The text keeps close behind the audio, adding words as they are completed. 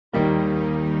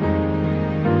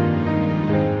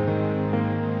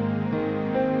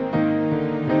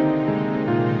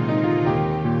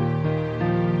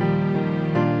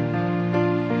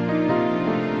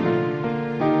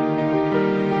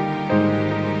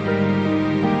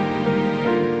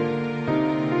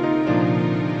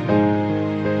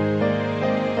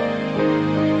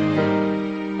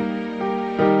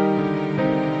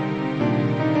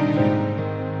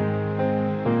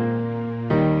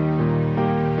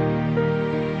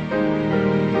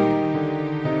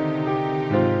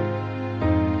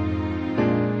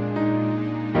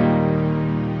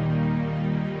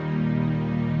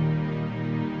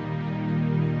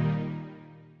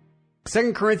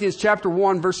2 Corinthians chapter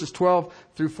 1, verses 12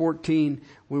 through 14.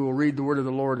 We will read the word of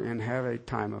the Lord and have a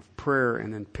time of prayer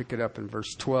and then pick it up in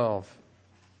verse 12.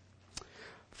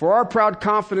 For our proud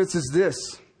confidence is this,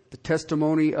 the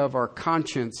testimony of our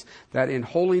conscience, that in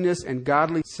holiness and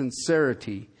godly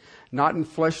sincerity, not in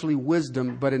fleshly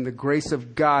wisdom, but in the grace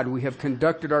of God, we have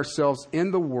conducted ourselves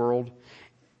in the world,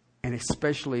 and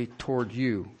especially toward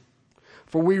you.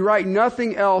 For we write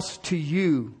nothing else to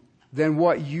you than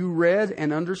what you read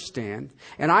and understand,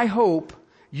 and I hope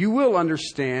you will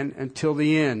understand until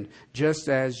the end, just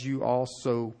as you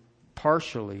also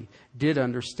partially did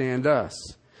understand us,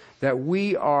 that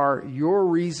we are your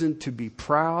reason to be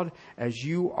proud, as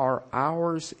you are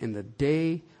ours in the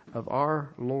day of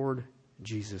our Lord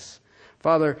Jesus.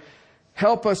 Father,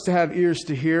 help us to have ears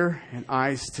to hear and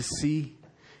eyes to see.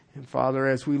 And Father,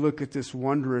 as we look at this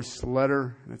wondrous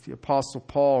letter that the Apostle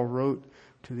Paul wrote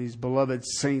to these beloved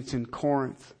saints in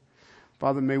Corinth,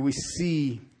 Father, may we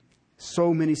see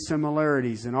so many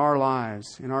similarities in our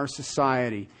lives, in our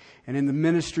society, and in the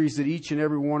ministries that each and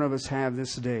every one of us have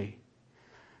this day.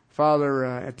 Father,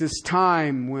 at this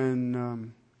time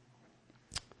when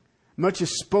much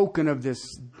is spoken of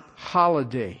this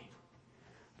holiday,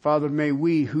 Father, may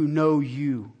we who know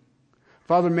you,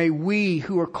 Father, may we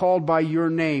who are called by your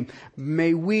name,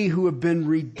 may we who have been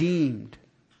redeemed,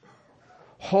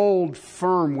 hold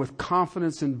firm with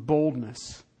confidence and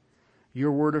boldness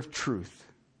your word of truth,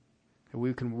 that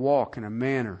we can walk in a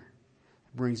manner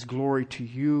that brings glory to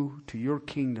you, to your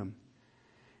kingdom,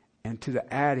 and to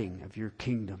the adding of your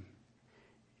kingdom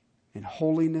in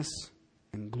holiness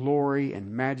and glory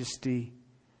and majesty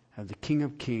of the King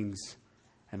of Kings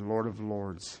and Lord of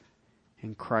Lords,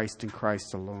 in Christ and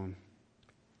Christ alone.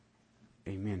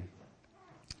 Amen.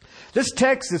 This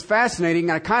text is fascinating.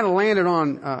 I kind of landed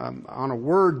on a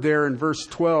word there in verse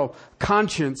 12,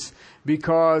 conscience,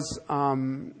 because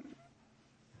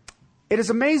it is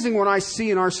amazing when I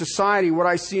see in our society, what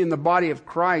I see in the body of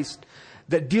Christ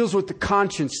that deals with the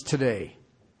conscience today.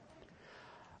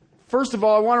 First of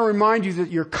all, I want to remind you that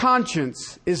your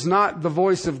conscience is not the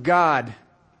voice of God.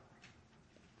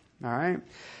 All right?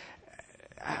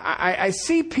 I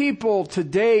see people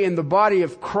today in the body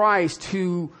of Christ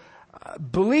who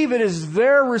believe it is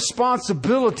their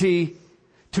responsibility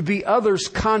to be others'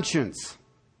 conscience.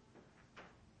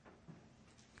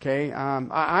 Okay?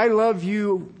 I love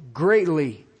you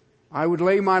greatly. I would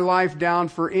lay my life down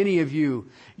for any of you.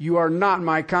 You are not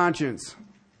my conscience.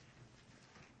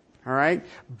 All right?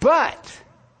 But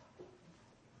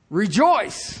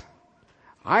rejoice.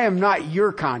 I am not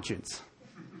your conscience.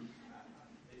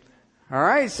 All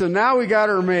right? So now we got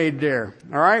her made there.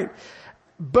 All right?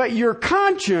 But your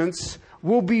conscience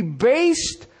will be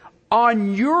based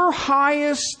on your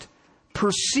highest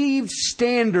perceived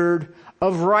standard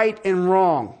of right and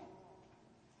wrong.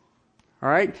 All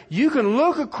right? You can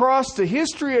look across the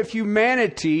history of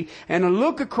humanity and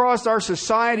look across our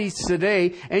societies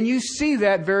today, and you see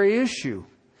that very issue.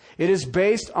 It is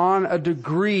based on a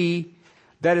degree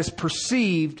that is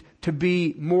perceived to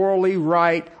be morally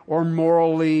right or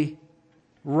morally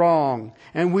wrong.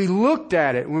 And we looked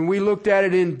at it when we looked at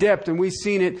it in depth, and we've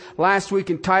seen it last week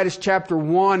in Titus chapter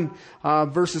 1,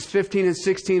 verses 15 and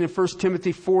 16, and 1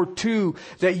 Timothy 4:2,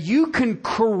 that you can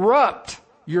corrupt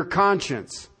your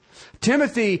conscience.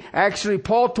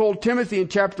 Paul told Timothy in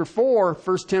chapter 4,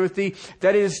 1 Timothy,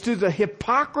 that it is through the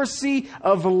hypocrisy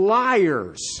of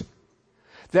liars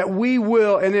that we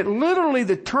will, and it literally,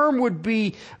 the term would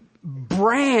be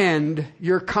brand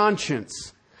your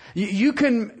conscience. You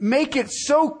can make it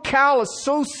so callous,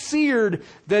 so seared,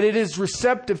 that it is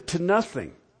receptive to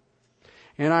nothing.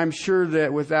 And I'm sure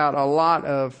that without a lot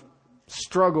of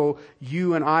struggle,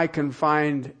 you and I can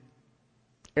find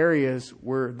areas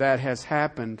where that has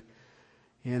happened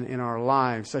in our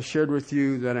lives. I shared with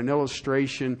you that an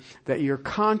illustration that your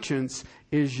conscience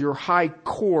is your high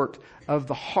court of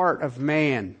the heart of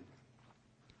man.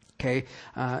 Okay,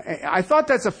 I thought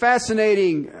that's a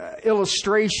fascinating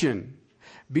illustration,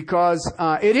 because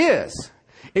it is,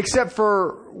 except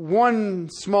for one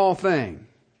small thing.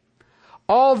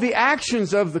 All the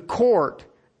actions of the court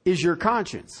is your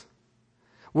conscience.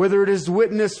 Whether it is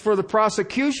witness for the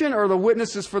prosecution or the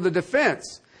witnesses for the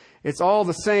defense, it's all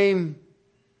the same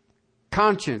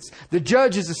conscience. The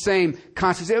judge is the same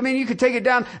conscience. I mean, you could take it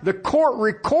down. The court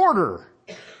recorder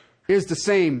is the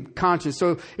same conscience.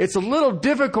 So it's a little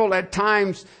difficult at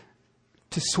times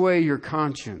to sway your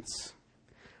conscience.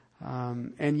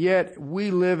 And yet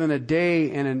we live in a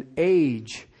day and an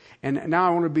age, and now I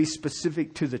want to be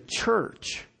specific to the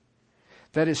church,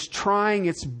 that is trying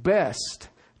its best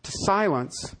to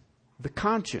silence the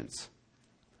conscience.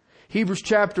 Hebrews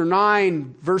chapter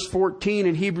 9, verse 14,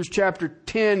 and Hebrews chapter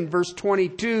 10, verse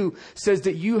 22 says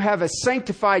that you have a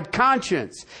sanctified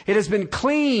conscience. It has been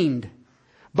cleaned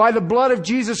by the blood of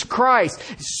Jesus Christ.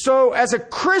 So as a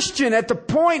Christian, at the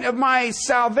point of my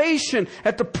salvation,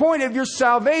 at the point of your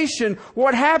salvation,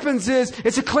 what happens is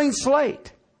it's a clean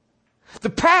slate. The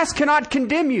past cannot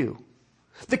condemn you.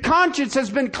 The conscience has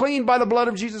been cleaned by the blood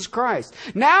of Jesus Christ.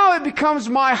 Now it becomes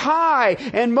my high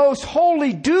and most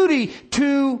holy duty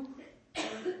to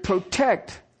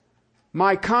protect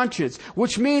my conscience,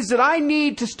 which means that I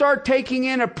need to start taking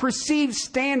in a perceived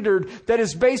standard that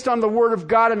is based on the Word of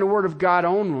God and the Word of God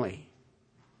only.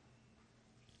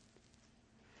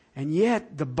 And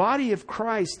yet, the body of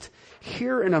Christ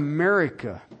here in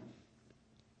America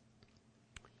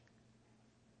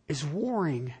is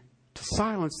warring to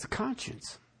silence the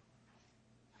conscience.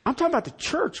 I'm talking about the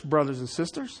church, brothers and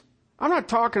sisters. I'm not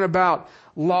talking about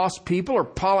lost people or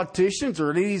politicians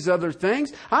or these other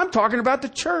things. I'm talking about the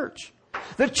church.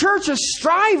 The church is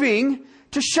striving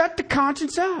to shut the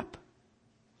conscience up.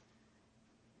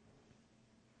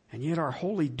 And yet our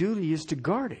holy duty is to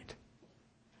guard it.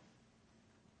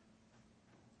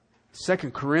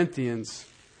 2 Corinthians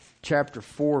chapter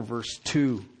 4, verse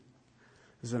 2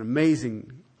 is an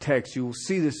amazing text. You will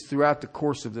see this throughout the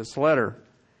course of this letter.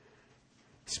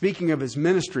 Speaking of his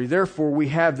ministry, therefore we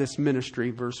have this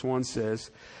ministry, verse 1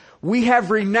 says, we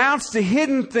have renounced the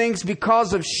hidden things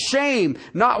because of shame,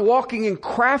 not walking in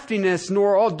craftiness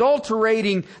nor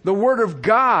adulterating the word of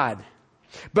God,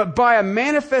 but by a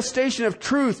manifestation of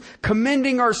truth,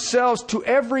 commending ourselves to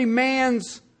every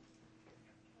man's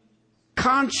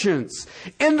conscience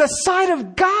in the sight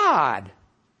of God.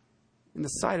 In the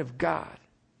sight of God.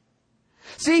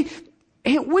 See,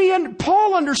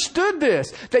 Paul understood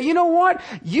this, that you know what?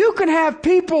 You can have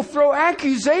people throw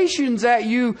accusations at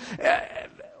you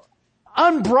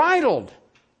unbridled.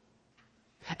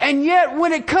 And yet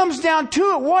when it comes down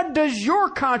to it, what does your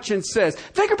conscience say?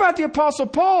 Think about the Apostle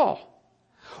Paul.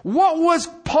 What was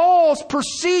Paul's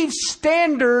perceived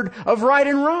standard of right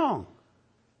and wrong?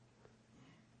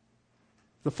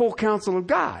 The full counsel of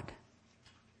God.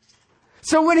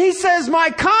 So when he says,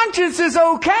 my conscience is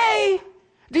okay,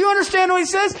 do you understand what he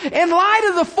says? In light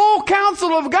of the full counsel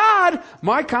of God,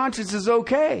 my conscience is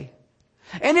okay.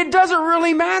 And it doesn't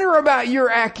really matter about your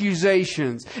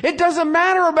accusations. It doesn't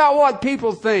matter about what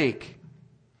people think.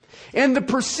 In the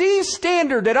perceived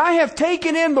standard that I have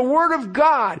taken in the Word of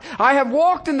God, I have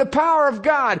walked in the power of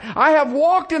God. I have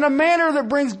walked in a manner that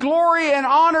brings glory and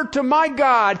honor to my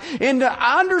God. In the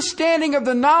understanding of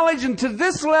the knowledge and to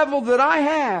this level that I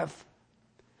have,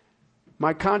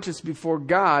 my conscience before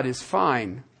God is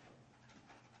fine.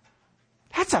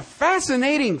 That's a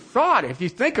fascinating thought if you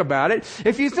think about it.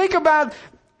 If you think about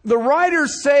the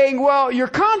writers saying, well, your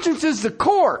conscience is the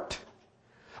court.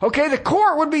 Okay, the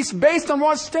court would be based on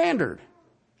what standard?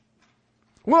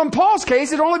 Well, in Paul's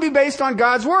case, it'd only be based on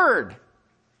God's Word.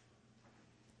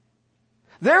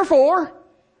 Therefore,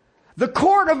 the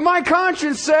court of my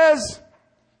conscience says,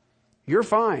 you're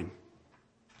fine.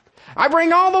 I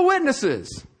bring all the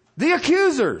witnesses, the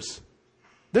accusers,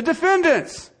 the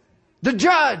defendants, the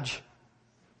judge.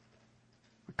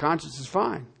 My conscience is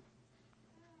fine.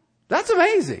 That's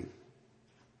amazing.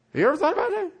 Have you ever thought about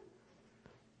that?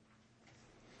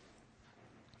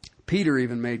 Peter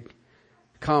even made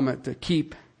a comment to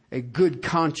keep a good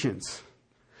conscience.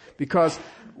 Because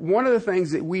one of the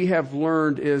things that we have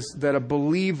learned is that a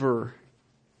believer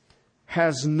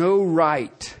has no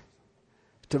right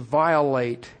to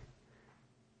violate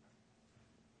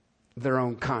their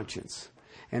own conscience.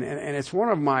 And it's one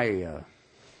of my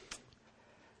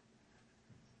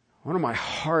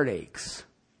heartaches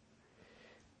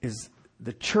is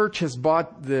the church has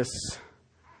bought this,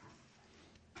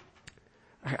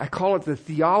 I call it the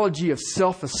theology of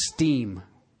self-esteem.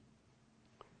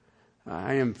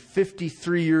 I am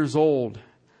 53 years old.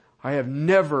 I have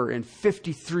never in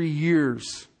 53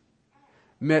 years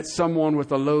met someone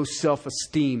with a low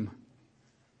self-esteem.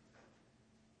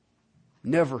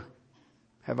 Never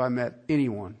have I met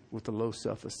anyone with a low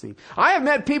self-esteem. I have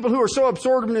met people who are so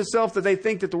absorbed in themselves that they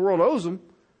think that the world owes them,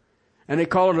 and they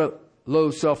call it a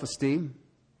low self-esteem.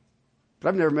 But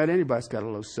I've never met anybody that's got a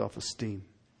low self-esteem.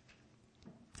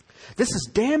 This is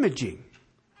damaging.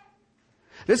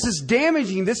 This is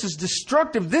damaging. This is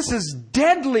destructive. This is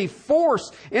deadly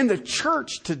force in the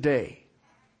church today.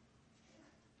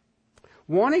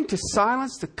 Wanting to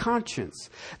silence the conscience.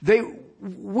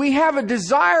 We have a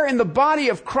desire in the body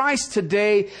of Christ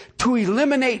today to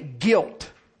eliminate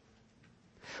guilt.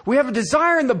 We have a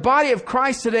desire in the body of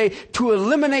Christ today to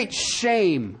eliminate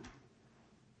shame.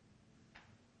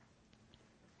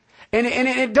 And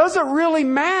it doesn't really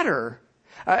matter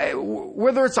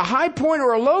whether it's a high point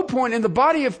or a low point in the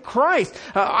body of Christ.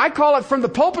 I call it from the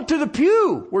pulpit to the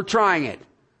pew. We're trying it.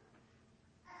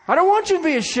 I don't want you to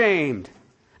be ashamed.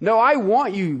 No, I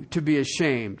want you to be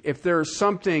ashamed if there's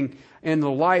something in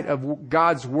the light of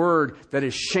God's Word that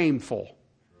is shameful.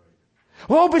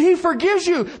 Well, but He forgives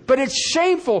you, but it's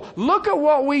shameful. Look at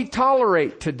what we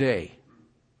tolerate today.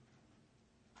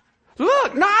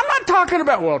 Look, now I'm not talking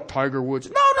about, well, Tiger Woods.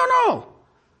 No.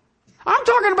 I'm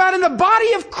talking about in the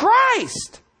body of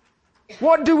Christ.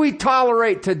 What do we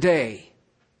tolerate today?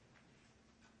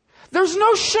 There's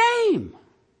no shame.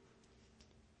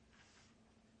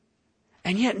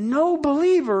 And yet no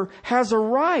believer has a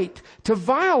right to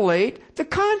violate the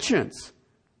conscience.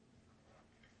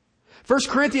 1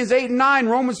 Corinthians 8 and 9,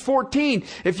 Romans 14.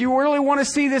 If you really want to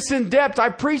see this in depth, I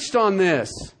preached on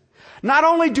this. Not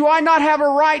only do I not have a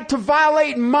right to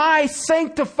violate my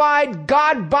sanctified,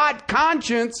 God-bought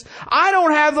conscience, I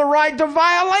don't have the right to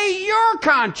violate your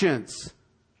conscience.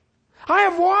 I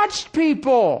have watched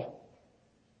people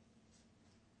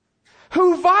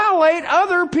who violate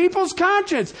other people's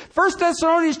conscience. 1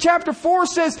 Thessalonians chapter 4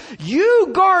 says, you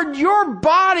guard your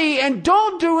body and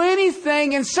don't do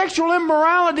anything in sexual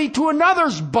immorality to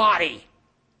another's body.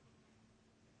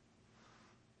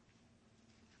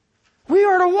 We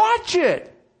are to watch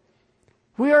it.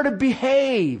 We are to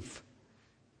behave.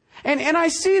 And I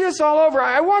see this all over.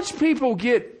 I watch people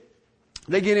get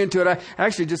into it. I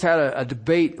actually just had a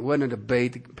debate. It wasn't a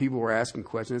debate. People were asking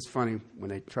questions. It's funny when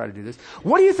they try to do this.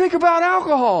 What do you think about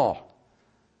alcohol?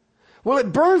 Well,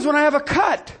 it burns when I have a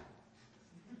cut.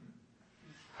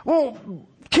 Well,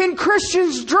 can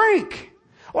Christians drink?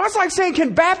 Well, it's like saying,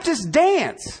 can Baptists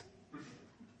dance?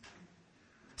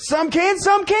 Some can,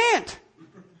 some can't.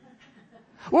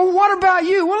 Well, what about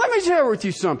you? Well, let me share with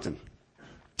you something.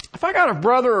 If I got a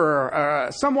brother or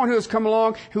someone who has come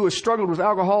along who has struggled with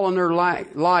alcohol in their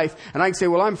life, and I can say,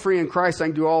 well, I'm free in Christ, I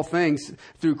can do all things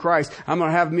through Christ, I'm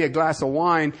going to have me a glass of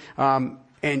wine,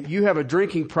 and you have a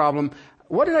drinking problem,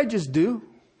 what did I just do?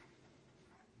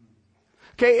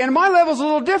 Okay, and my level's a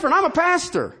little different. I'm a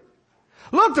pastor.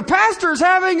 Look, the pastor is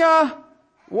having a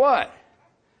what?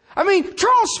 I mean,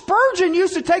 Charles Spurgeon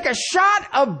used to take a shot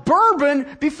of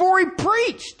bourbon before he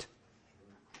preached.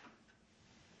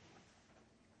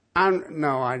 Some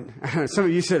of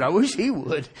you said, I wish he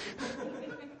would.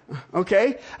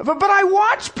 Okay? But I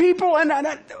watch people, and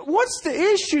what's the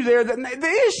issue there?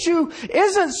 The issue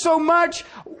isn't so much,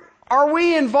 are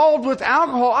we involved with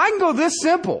alcohol? I can go this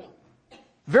simple.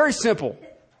 Very simple.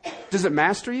 Does it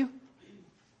master you?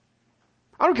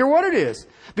 I don't care what it is.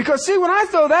 Because see, when I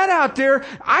throw that out there,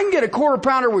 I can get a quarter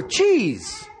pounder with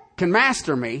cheese. Can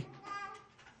master me.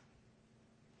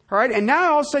 All right? And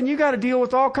now all of a sudden you got to deal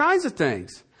with all kinds of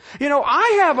things. You know,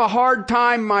 I have a hard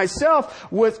time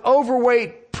myself with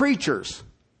overweight preachers.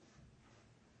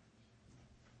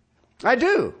 I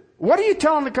do. What are you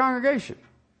telling the congregation?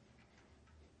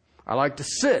 I like to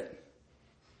sit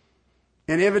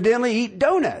and evidently eat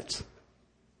donuts.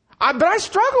 But I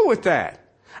struggle with that.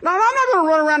 Now, I'm not going to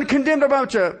run around and condemn a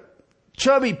bunch of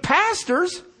chubby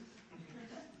pastors.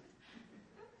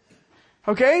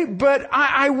 Okay? But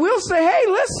I will say, hey,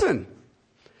 listen.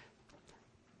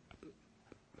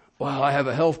 Well, I have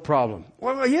a health problem.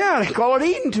 Well, yeah, they call it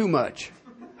eating too much.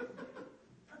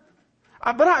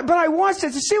 But I watched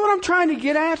it to see what I'm trying to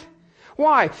get at.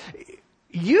 Why?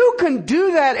 You can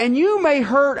do that and you may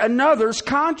hurt another's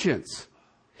conscience.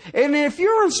 And if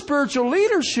you're in spiritual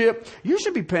leadership, you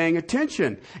should be paying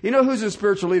attention. You know who's in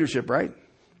spiritual leadership, right?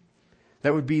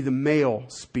 That would be the male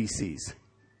species.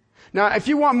 Now, if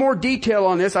you want more detail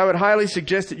on this, I would highly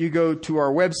suggest that you go to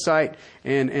our website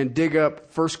and dig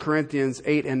up 1 Corinthians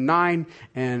 8 and 9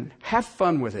 and have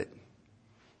fun with it.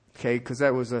 Okay, because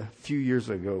that was a few years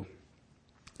ago.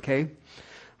 Okay?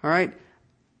 All right?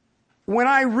 When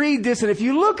I read this, and if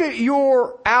you look at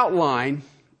your outline,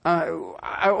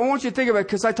 I want you to think about it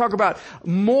because I talk about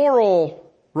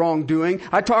moral wrongdoing,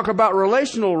 I talk about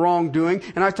relational wrongdoing,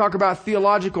 and I talk about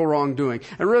theological wrongdoing.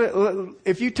 And really,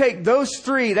 if you take those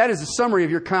three, that is a summary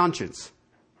of your conscience.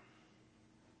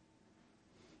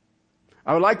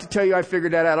 I would like to tell you I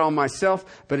figured that out on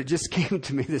myself, but it just came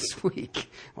to me this week.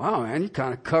 Wow, man, you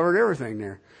kind of covered everything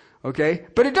there. Okay?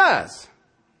 But it does.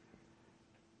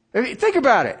 I mean, think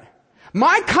about it.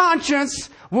 My conscience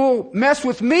will mess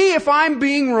with me if I'm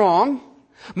being wrong.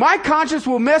 My conscience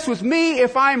will mess with me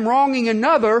if I'm wronging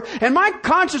another. And my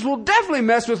conscience will definitely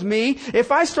mess with me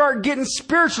if I start getting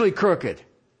spiritually crooked.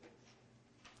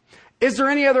 Is there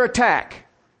any other attack?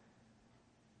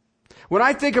 When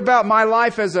I think about my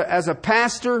life as a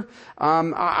pastor,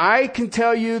 I can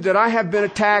tell you that I have been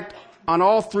attacked on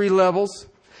all three levels,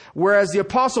 whereas the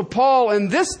Apostle Paul in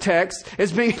this text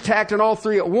is being attacked on all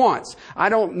three at once. I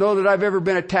don't know that I've ever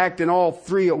been attacked in all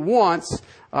three at once,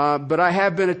 but I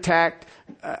have been attacked,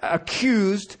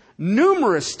 accused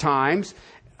numerous times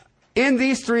in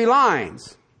these three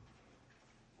lines.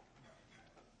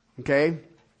 Okay?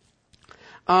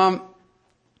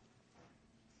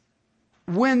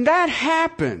 When that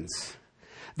happens,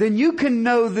 then you can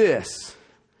know this,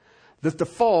 that the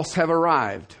false have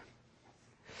arrived.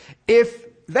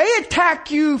 If they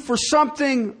attack you for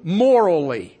something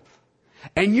morally,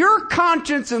 and your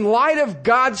conscience in light of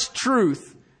God's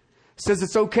truth says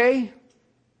it's okay,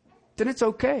 then it's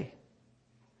okay.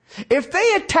 If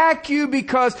they attack you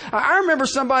because, I remember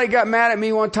somebody got mad at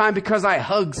me one time because I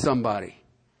hugged somebody.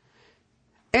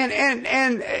 And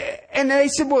they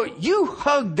said, well, you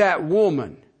hugged that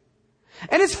woman.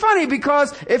 And it's funny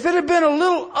because if it had been a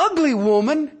little ugly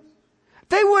woman,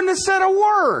 they wouldn't have said a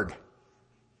word.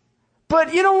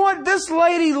 But you know what? This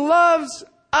lady loves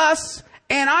us,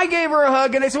 and I gave her a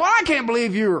hug, and they said, well, I can't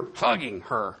believe you're hugging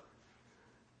her.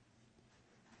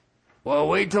 Well,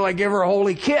 wait till I give her a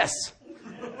holy kiss.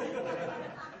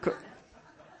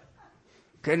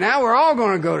 Okay, now we're all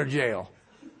going to go to jail.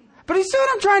 But you see what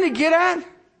I'm trying to get at?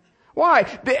 Why?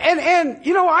 And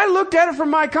you know, I looked at it from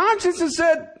my conscience and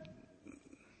said,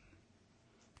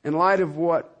 in light of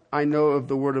what I know of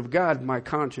the Word of God, my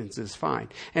conscience is fine.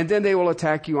 And then they will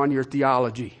attack you on your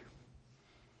theology.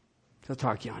 They'll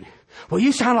talk you on it. Well,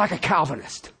 you sound like a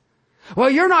Calvinist. Well,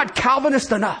 you're not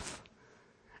Calvinist enough.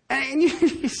 And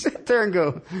you sit there and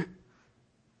go,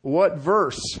 what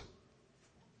verse?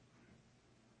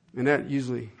 And that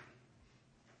usually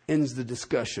ends the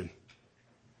discussion.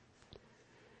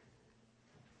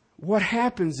 What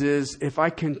happens is, if I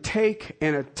can take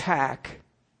and attack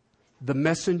the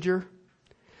messenger,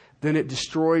 then it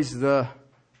destroys the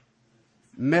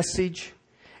message.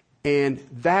 And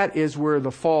that is where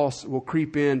the false will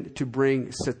creep in to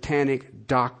bring satanic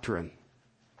doctrine.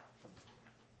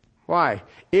 Why?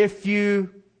 If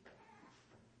you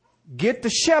get the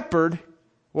shepherd,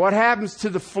 what happens to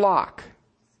the flock?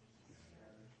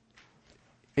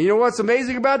 And you know what's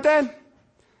amazing about that?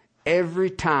 Every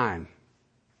time.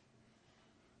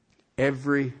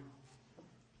 Every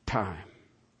time.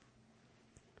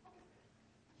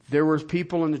 There were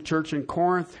people in the church in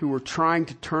Corinth who were trying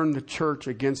to turn the church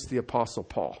against the Apostle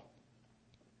Paul.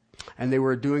 And they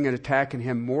were doing an attack on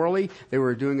him morally. They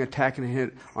were doing an attack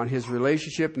on his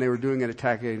relationship. And they were doing an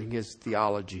attack on his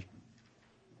theology.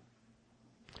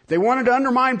 They wanted to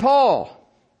undermine Paul.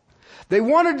 They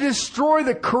wanted to destroy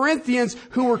the Corinthians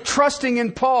who were trusting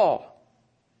in Paul.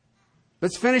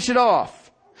 Let's finish it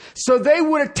off. So they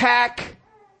would attack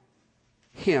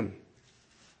him.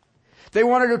 They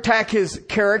wanted to attack his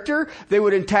character. They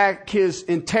would attack his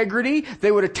integrity.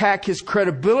 They would attack his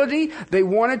credibility. They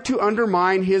wanted to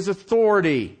undermine his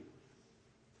authority.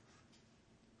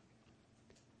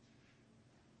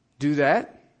 Do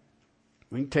that.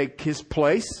 We can take his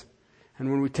place. And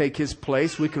when we take his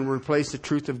place, we can replace the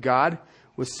truth of God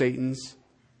with Satan's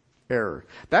error.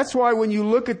 That's why when you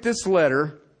look at this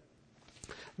letter,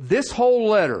 this whole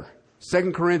letter,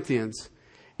 2 Corinthians,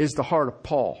 is the heart of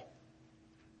Paul.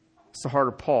 It's the heart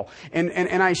of Paul. And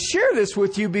I share this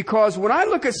with you because when I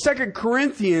look at 2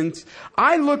 Corinthians,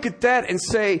 I look at that and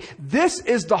say, this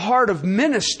is the heart of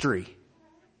ministry.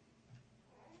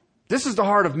 This is the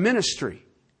heart of ministry.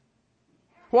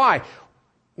 Why?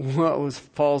 What was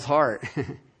Paul's heart?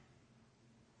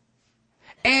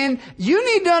 And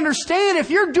you need to understand, if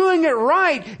you're doing it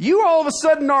right, you all of a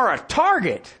sudden are a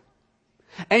target.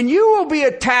 And you will be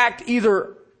attacked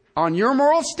either on your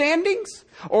moral standings,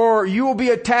 or you will be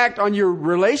attacked on your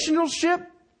relationship,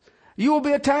 you will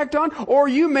be attacked on, or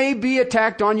you may be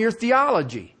attacked on your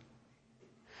theology.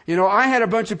 You know, I had a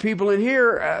bunch of people in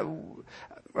here,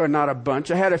 or not a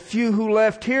bunch, I had a few who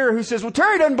left here who says, well,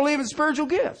 Terry doesn't believe in spiritual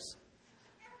gifts.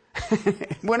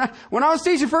 When I was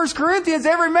teaching 1 Corinthians,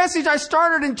 every message I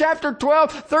started in chapter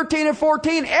 12, 13, and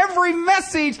 14, every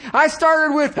message I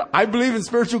started with, I believe in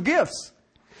spiritual gifts.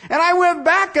 And I went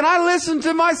back and I listened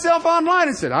to myself online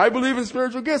and said, I believe in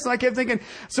spiritual gifts. And I kept thinking,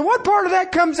 so what part of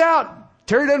that comes out?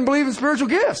 Terry doesn't believe in spiritual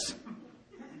gifts.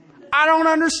 I don't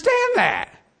understand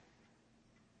that.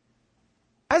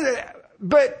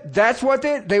 But that's what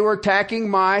they were attacking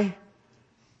my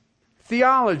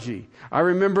theology. I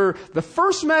remember the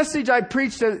first message I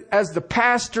preached as the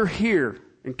pastor here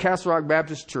in Castle Rock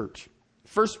Baptist Church.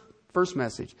 First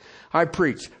message I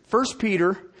preached. 1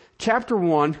 Peter chapter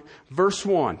 1, verse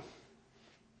 1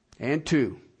 and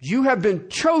 2. You have been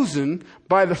chosen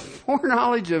by the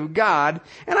foreknowledge of God.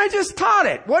 And I just taught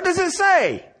it. What does it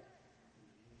say?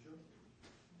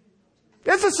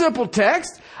 That's a simple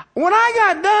text. When I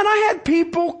got done, I had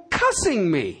people cussing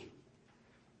me.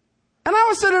 And I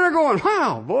was sitting there going,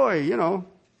 wow, boy,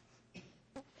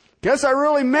 guess I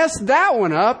really messed that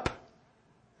one up.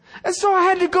 And so I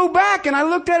had to go back and I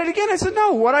looked at it again. I said,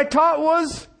 no, what I taught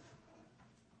was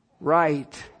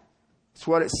right. It's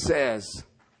what it says.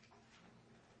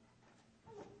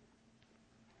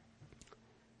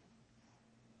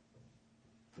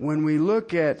 When we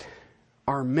look at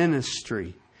our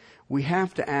ministry, we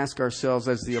have to ask ourselves,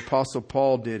 as the Apostle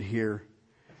Paul did here,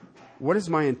 what is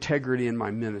my integrity in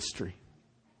my ministry?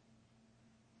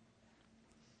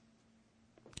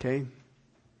 Okay?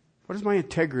 What is my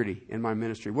integrity in my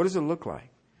ministry? What does it look like?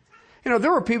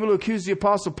 There were people who accused the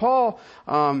Apostle Paul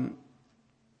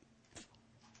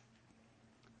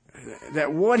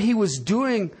that what he was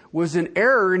doing was an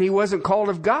error and he wasn't called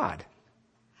of God.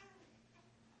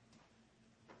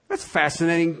 That's a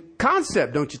fascinating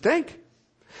concept, don't you think?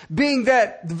 Being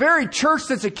that the very church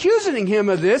that's accusing him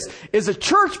of this is a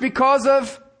church because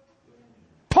of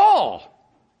Paul.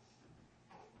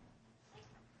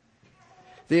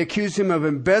 They accused him of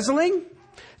embezzling.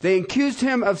 They accused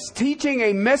him of teaching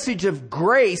a message of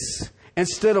grace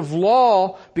instead of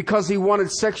law because he wanted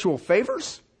sexual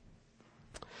favors.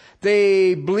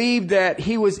 They believed that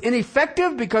he was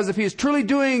ineffective because if he was truly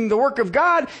doing the work of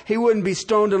God, he wouldn't be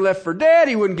stoned and left for dead.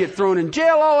 He wouldn't get thrown in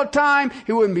jail all the time.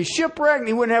 He wouldn't be shipwrecked. And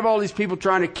he wouldn't have all these people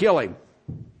trying to kill him.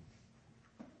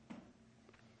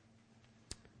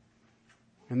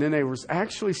 And then there was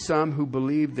actually some who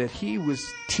believed that he was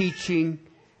teaching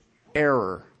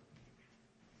error.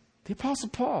 The Apostle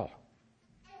Paul,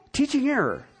 teaching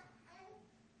error.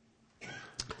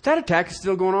 That attack is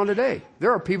still going on today.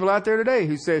 There are people out there today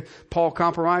who say Paul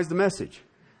compromised the message.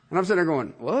 And I'm sitting there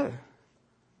going, what?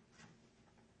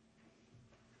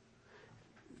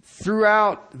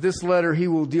 Throughout this letter, he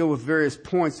will deal with various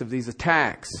points of these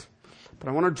attacks. But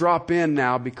I want to drop in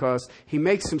now because he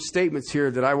makes some statements here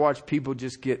that I watch people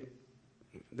just get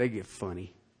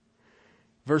funny.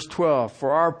 Verse 12,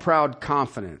 for our proud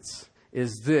confidence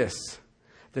is this,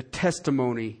 the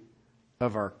testimony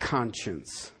of our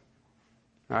conscience.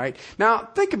 All right. Now,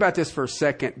 think about this for a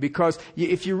second, because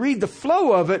if you read the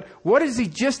flow of it, what does he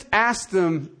just ask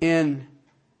them in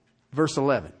verse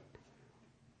 11?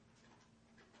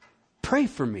 Pray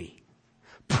for me.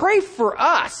 Pray for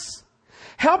us,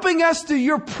 helping us through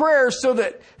your prayers so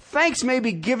that thanks may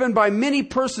be given by many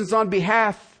persons on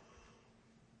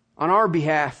our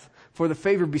behalf, for the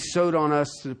favor bestowed on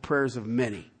us through the prayers of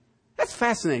many. That's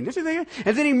fascinating, don't you think?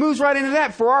 And then he moves right into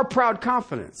that, for our proud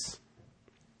confidence.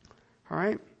 All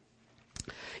right.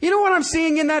 You know what I'm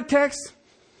seeing in that text?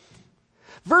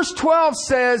 Verse 12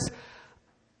 says,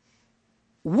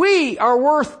 we are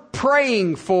worth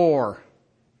praying for.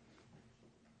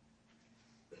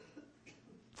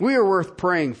 We are worth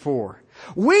praying for.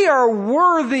 We are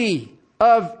worthy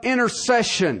of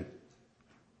intercession.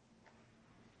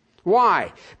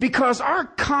 Why? Because our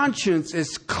conscience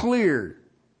is clear.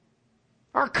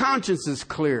 Our conscience is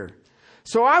clear.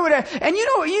 So I would, and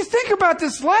you think about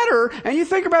this letter and you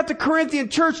think about the Corinthian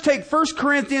church, take 1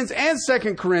 Corinthians and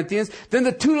 2 Corinthians, then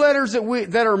the two letters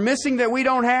that are missing that we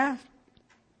don't have.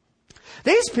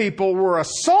 These people were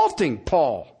assaulting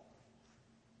Paul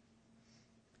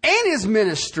and his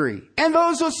ministry and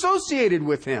those associated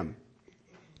with him.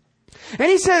 And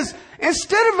he says,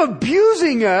 instead of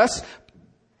abusing us,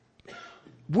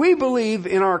 we believe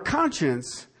in our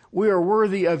conscience we are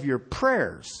worthy of your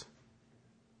prayers.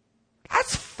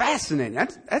 That's fascinating.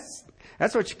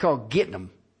 That's what you call getting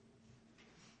them.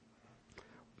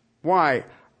 Why?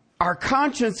 Our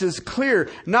conscience is clear.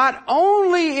 Not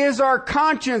only is our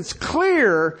conscience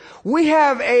clear, we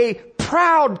have a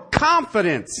proud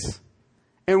confidence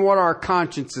in what our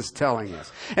conscience is telling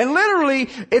us. And literally,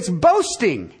 it's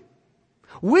boasting.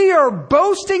 We are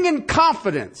boasting in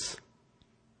confidence.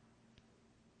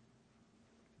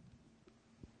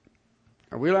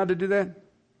 Are we allowed to do that?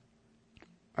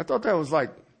 I thought that was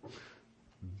like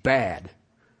bad.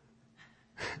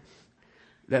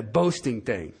 That boasting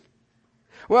thing.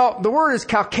 Well, the word is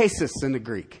kaukasis in the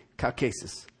Greek.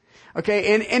 Kaukasis.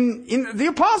 Okay, and the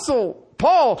Apostle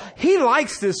Paul, he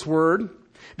likes this word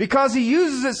because he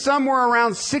uses it somewhere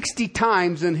around 60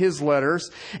 times in his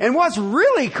letters. And what's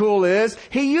really cool is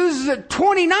he uses it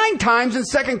 29 times in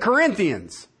 2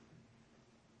 Corinthians.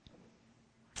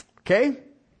 Okay?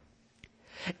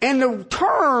 And the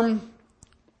term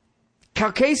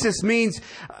kaukasis means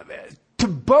to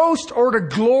boast or to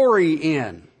glory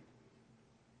in.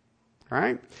 All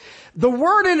right? The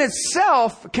word in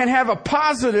itself can have a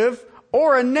positive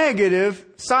or a negative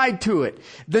side to it.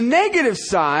 The negative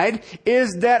side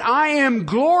is that I am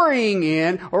glorying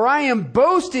in, or I am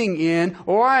boasting in,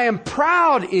 or I am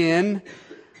proud in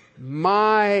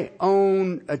my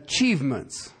own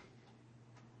achievements.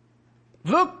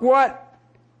 Look what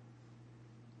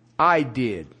I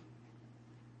did.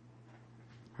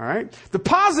 All right? The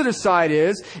positive side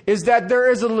is that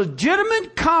there is a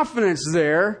legitimate confidence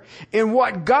there in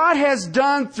what God has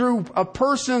done through a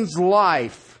person's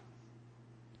life.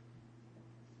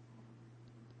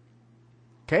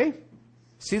 Okay?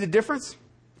 See the difference?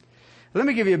 Let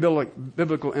me give you a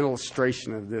biblical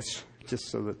illustration of this, just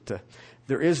so that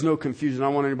there is no confusion. I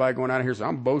don't want anybody going out of here saying,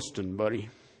 I'm boasting, buddy.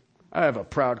 I have a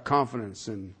proud confidence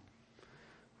in,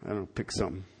 I don't know, pick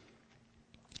something.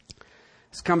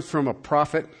 This comes from a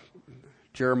prophet,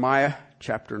 Jeremiah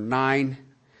chapter 9,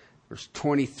 verse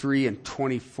 23 and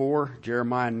 24.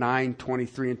 Jeremiah 9,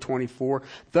 23 and 24.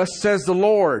 Thus says the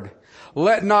Lord,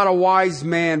 let not a wise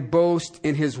man boast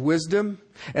in his wisdom,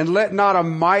 and let not a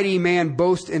mighty man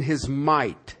boast in his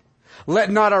might.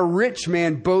 Let not a rich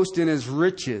man boast in his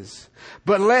riches,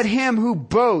 but let him who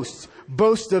boasts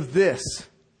boast of this,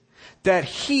 that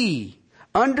he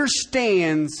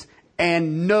understands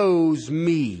and knows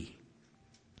me.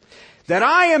 That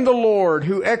I am the Lord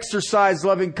who exercise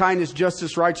loving kindness,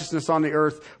 justice, righteousness on the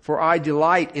earth, for I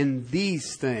delight in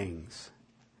these things,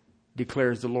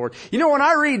 declares the Lord. You know, when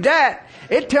I read that,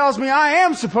 it tells me I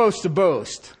am supposed to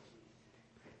boast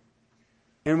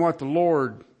in what the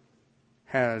Lord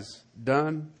has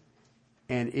done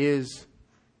and is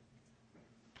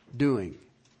doing.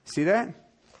 See that?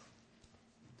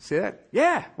 See that?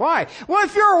 Yeah. Why? Well,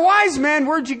 if you're a wise man,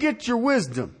 where'd you get your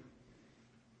wisdom?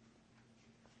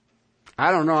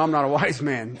 I don't know. I'm not a wise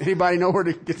man. Anybody know where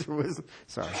to get their wisdom?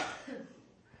 Sorry.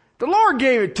 The Lord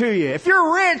gave it to you. If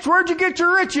you're rich, where'd you get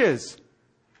your riches?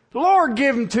 The Lord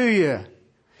gave them to you.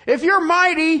 If you're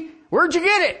mighty, where'd you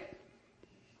get it?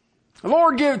 The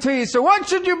Lord gave it to you. So what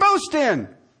should you boast in?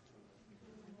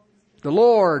 The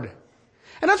Lord.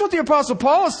 And that's what the Apostle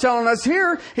Paul is telling us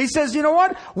here. He says, you know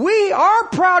what? Our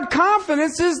proud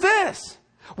confidence is this.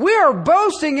 We are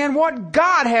boasting in what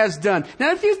God has done.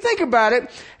 Now, if you think about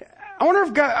it, I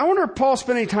wonder if Paul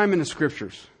spent any time in the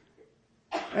Scriptures.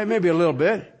 Maybe a little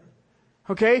bit.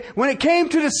 Okay? When it came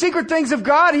to the secret things of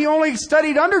God, he only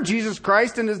studied under Jesus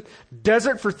Christ in the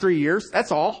desert for 3 years.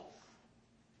 That's all.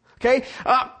 Okay?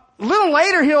 A little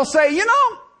later he'll say, you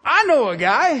know, I know a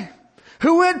guy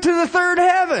who went to the third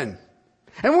heaven.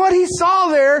 And what he saw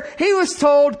there, he was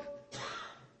told,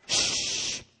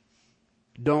 shh,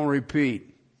 don't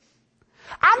repeat.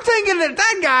 I'm thinking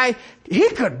that guy, he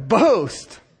could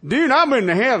boast. Dude, I'm in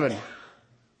heaven.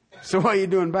 So what are you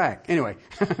doing back? Anyway,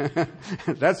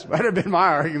 that'd have been my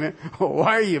argument.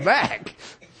 Why are you back?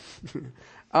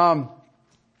 But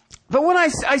when I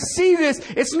see this,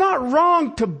 it's not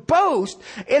wrong to boast.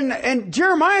 And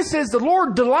Jeremiah says the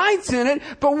Lord delights in it,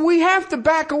 but we have to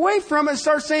back away from it and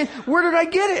start saying, where did I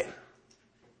get it?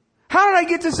 How did I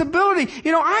get this ability?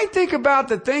 You know, I think about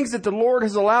the things that the Lord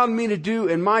has allowed me to do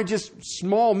in my just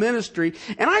small ministry,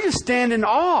 and I just stand in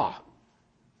awe.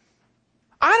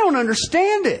 I don't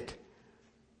understand it.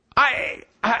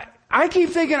 I keep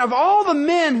thinking of all the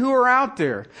men who are out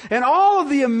there and all of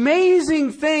the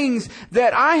amazing things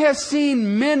that I have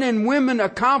seen men and women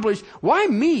accomplish. Why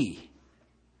me?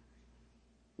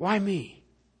 Why me?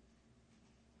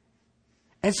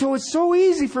 And so it's so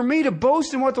easy for me to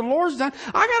boast in what the Lord's done.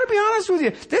 I got to be honest with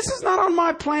you. This is not on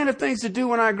my plan of things to do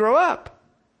when I grow up.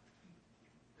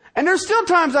 And there's still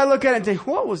times I look at it and think,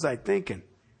 what was I thinking?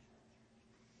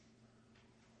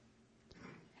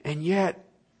 And yet,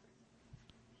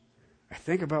 I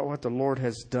think about what the Lord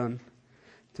has done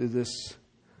to this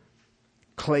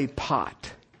clay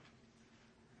pot.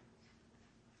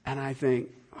 And I think,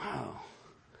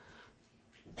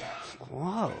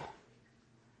 whoa.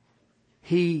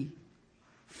 He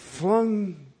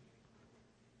flung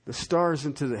the stars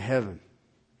into the heaven.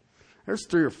 There's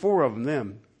 3 or 4 of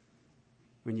them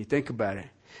when you think about it.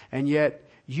 And yet,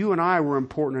 you and I were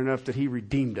important enough that He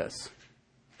redeemed us.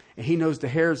 And He knows the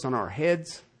hairs on our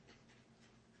heads.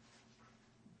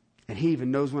 And He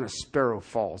even knows when a sparrow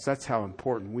falls. That's how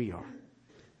important we are.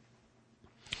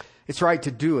 It's right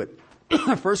to do it.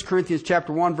 1 Corinthians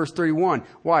chapter 1, verse 31.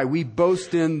 Why? We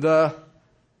boast in the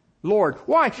Lord.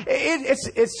 Why?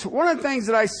 It's one of the things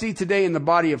that I see today in the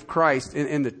body of Christ,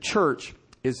 in the church,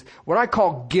 is what I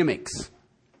call gimmicks.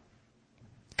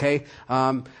 Okay?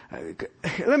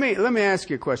 Let me ask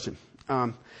you a question.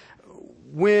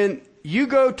 When you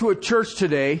go to a church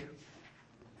today,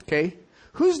 okay,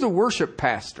 who's the worship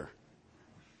pastor?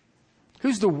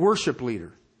 Who's the worship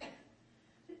leader?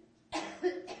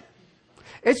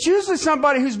 It's usually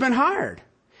somebody who's been hired.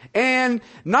 And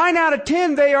 9 out of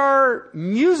 10, they are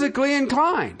musically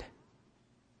inclined.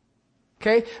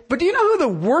 Okay? But do you know who the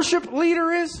worship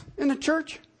leader is in the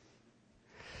church?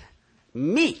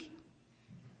 Me.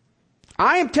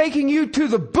 I am taking you to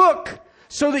the book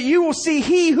so that you will see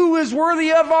he who is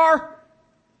worthy of our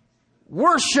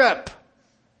worship.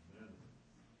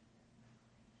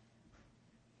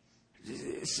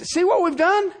 See what we've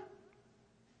done?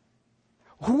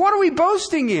 What are we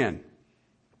boasting in?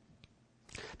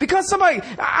 Because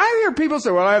I hear people say,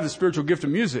 well, I have the spiritual gift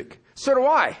of music. So do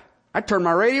I. I turn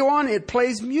my radio on, it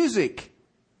plays music.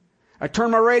 I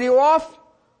turn my radio off,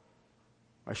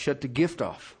 I shut the gift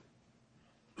off.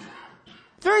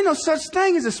 There ain't no such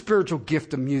thing as a spiritual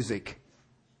gift of music.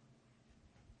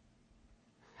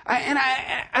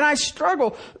 I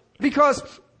struggle because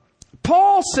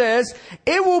Paul says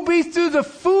it will be through the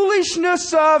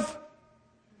foolishness of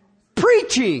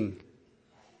preaching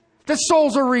that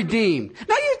souls are redeemed.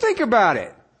 Now you think about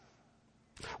it.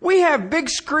 We have big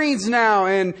screens now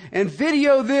and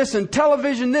video this and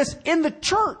television this in the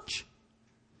church.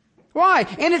 Why?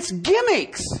 And it's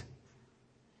gimmicks.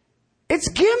 It's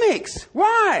gimmicks.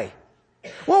 Why?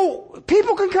 Well,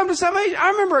 people can come to salvation.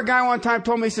 I remember a guy one time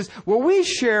told me, he says, well, we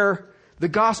share the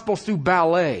gospel through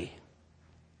ballet.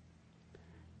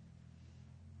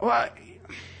 What?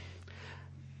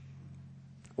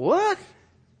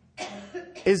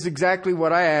 Is exactly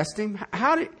what I asked him.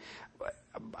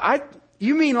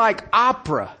 You mean like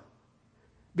opera?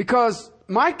 Because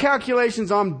my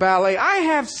calculations on ballet, I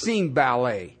have seen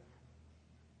ballet.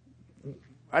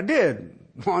 I did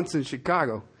once in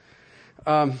Chicago.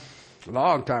 A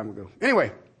long time ago.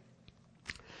 Anyway,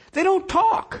 they don't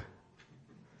talk.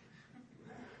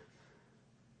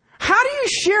 How do you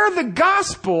share the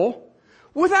gospel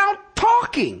without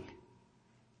talking?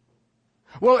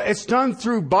 Well, it's done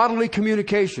through bodily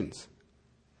communications.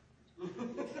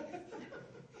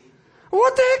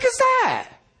 What the heck is that?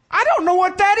 I don't know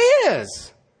what that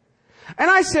is. And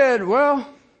I said, well,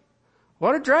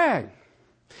 what a drag.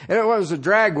 And what was a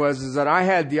drag is that I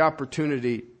had the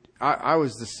opportunity, I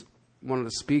was one of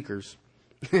the speakers,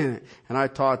 and I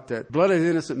taught that blood of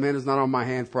innocent men is not on my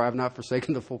hand, for I have not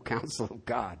forsaken the full counsel of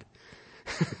God.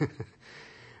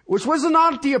 Which was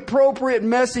not the appropriate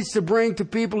message to bring to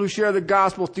people who share the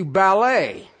gospel through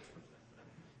ballet.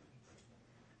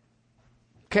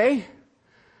 Okay?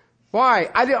 Why?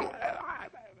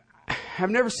 I've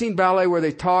never seen ballet where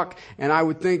they talk, and I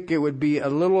would think it would be a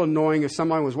little annoying if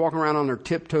somebody was walking around on their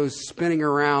tiptoes, spinning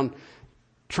around,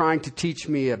 trying to teach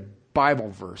me a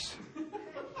Bible verse.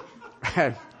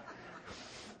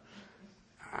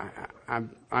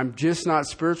 I'm just not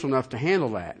spiritual enough to handle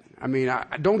that. I mean,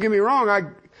 don't get me wrong.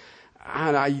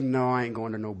 I ain't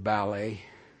going to no ballet.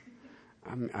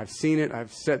 I've seen it.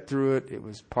 I've sat through it. It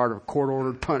was part of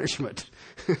court-ordered punishment.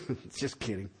 Just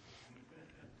kidding.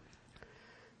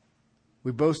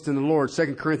 We boast in the Lord.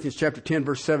 2 Corinthians chapter 10,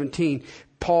 verse 17.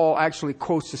 Paul actually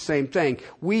quotes the same thing.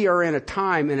 We are in a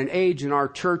time and an age in our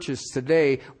churches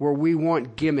today where we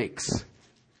want gimmicks.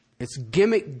 It's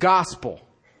gimmick gospel.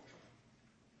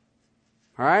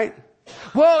 All right?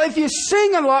 Well, if you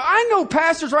sing a lot, I know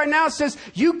pastors right now says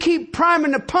you keep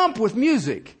priming the pump with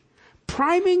music.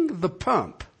 Priming the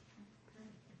pump.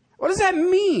 What does that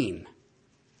mean?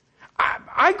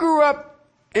 I grew up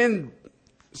in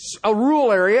a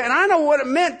rural area, and I know what it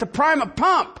meant to prime a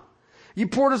pump. You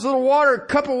pour this little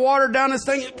cup of water down this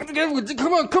thing, come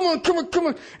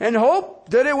on, and hope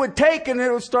that it would take and it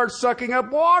would start sucking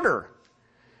up water.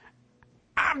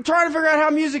 I'm trying to figure out how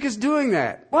music is doing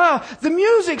that. Well, the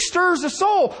music stirs the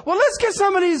soul. Well, let's get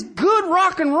some of these good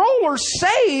rock and rollers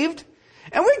saved,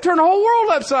 and we can turn the whole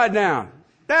world upside down.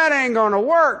 That ain't going to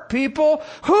work, people.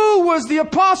 Who was the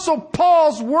Apostle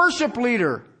Paul's worship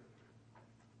leader?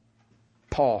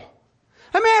 Paul.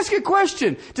 Let me ask you a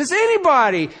question. Does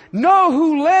anybody know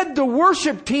who led the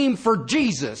worship team for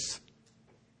Jesus?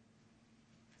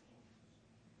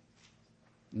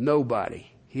 Nobody.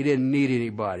 He didn't need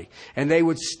anybody. And they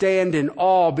would stand in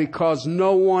awe because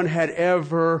no one had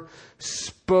ever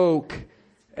spoke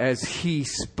as he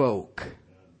spoke.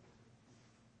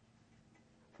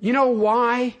 You know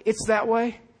why it's that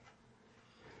way?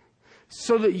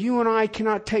 So that you and I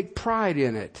cannot take pride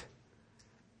in it.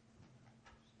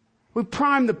 We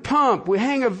prime the pump. We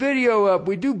hang a video up.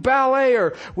 We do ballet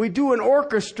or we do an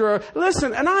orchestra.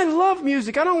 Listen, and I love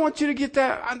music. I don't want you to get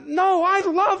that. No, I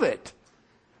love it.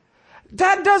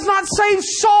 That does not save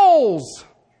souls.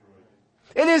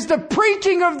 It is the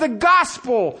preaching of the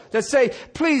gospel that say,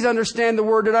 please understand the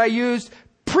word that I used.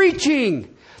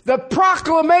 Preaching. The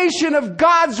proclamation of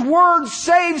God's word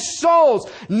saves souls.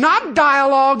 Not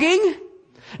dialoguing.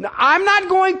 Now, I'm not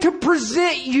going to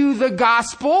present you the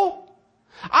gospel.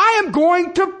 I am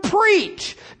going to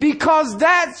preach, because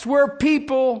that's where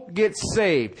people get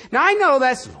saved. Now, I know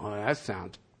that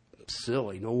sounds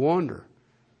silly. No wonder.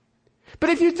 But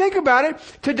if you think about it,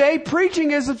 today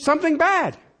preaching is something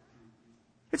bad.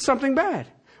 It's something bad.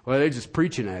 Well, they're just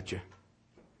preaching at you.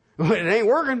 Well, it ain't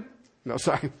working. No,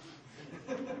 sorry.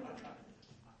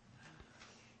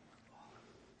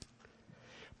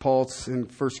 Paul in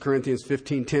 1 Corinthians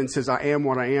 15:10 says, I am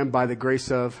what I am by the grace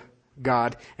of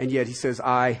God. And yet he says,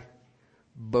 I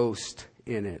boast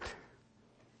in it.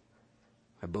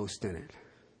 I boast in it.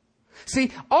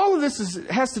 See, all of this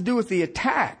has to do with the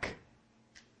attack.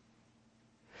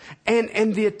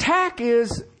 And the attack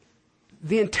is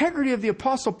the integrity of the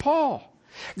Apostle Paul.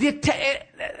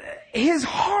 His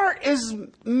heart is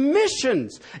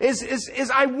missions,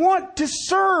 is I want to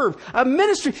serve a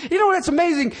ministry. You know, that's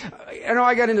amazing. I know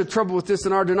I got into trouble with this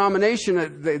in our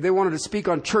denomination. They wanted to speak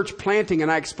on church planting,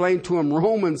 and I explained to them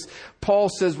Romans. Paul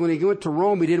says when he went to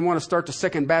Rome, he didn't want to start the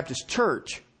Second Baptist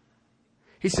Church.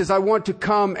 He says, I want to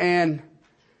come and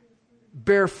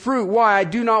bear fruit. Why? I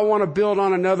do not want to build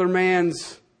on another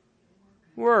man's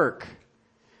work.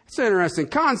 It's an interesting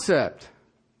concept.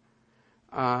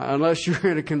 Unless you're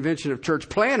in a convention of church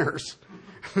planners,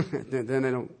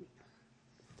 then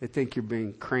they think you're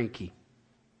being cranky.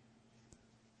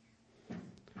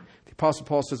 The Apostle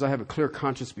Paul says, I have a clear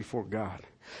conscience before God.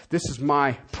 This is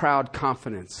my proud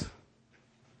confidence.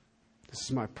 This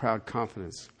is my proud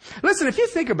confidence. Listen, if you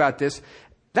think about this,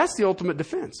 that's the ultimate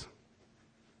defense.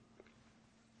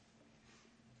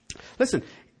 Listen,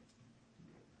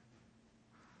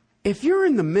 if you're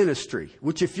in the ministry,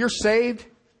 which if you're saved,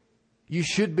 you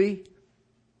should be.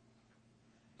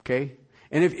 Okay?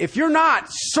 And if you're not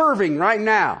serving right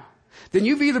now, then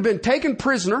you've either been taken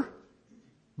prisoner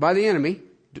by the enemy.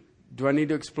 Do I need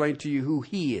to explain to you who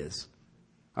he is?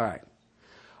 All right.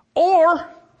 Or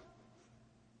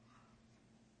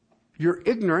you're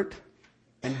ignorant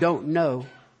and don't know.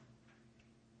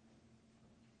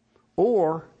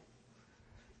 Or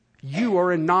you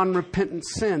are in non-repentant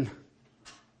sin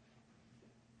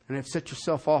and have set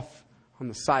yourself off on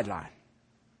the sideline.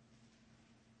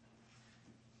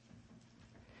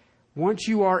 Once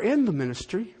you are in the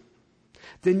ministry,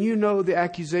 then you know the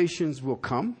accusations will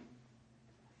come.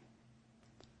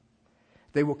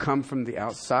 They will come from the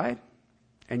outside,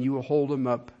 and you will hold them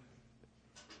up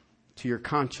to your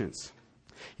conscience.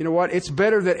 You know what? It's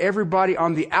better that everybody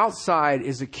on the outside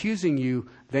is accusing you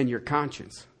than your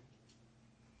conscience.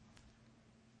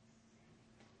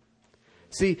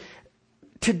 See,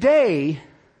 today,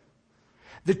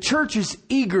 the church is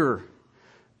eager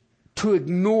to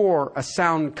ignore a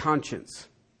sound conscience.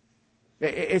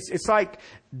 It's like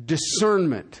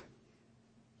discernment.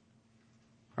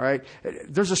 All right?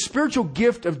 There's a spiritual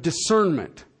gift of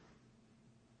discernment.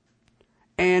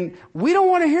 And we don't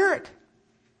want to hear it.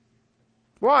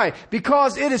 Why?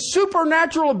 Because it is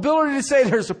supernatural ability to say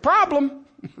there's a problem.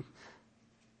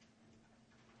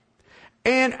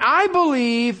 And I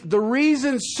believe the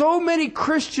reason so many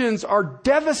Christians are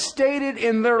devastated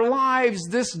in their lives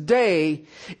this day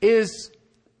is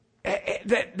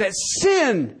that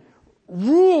sin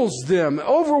rules them,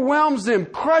 overwhelms them,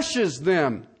 crushes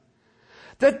them.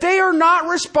 That they are not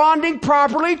responding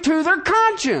properly to their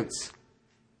conscience.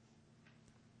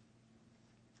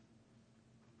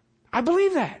 I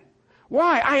believe that.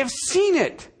 Why? I have seen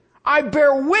it. I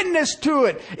bear witness to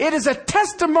it. It is a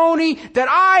testimony that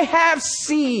I have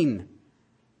seen.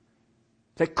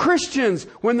 That Christians,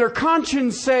 when their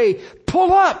conscience say,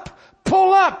 pull up,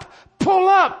 pull up, pull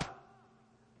up,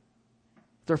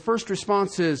 their first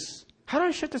response is, how do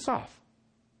I shut this off?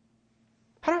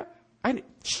 How do I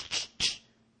shh.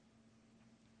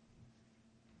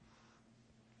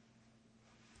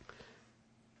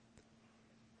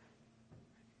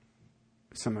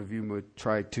 Some of you would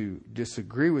try to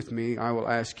disagree with me. I will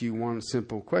ask you one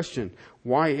simple question.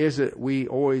 Why is it we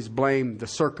always blame the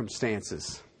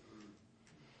circumstances?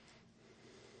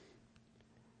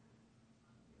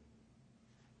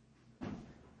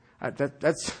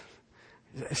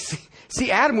 See,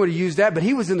 Adam would have used that, but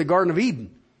he was in the Garden of Eden.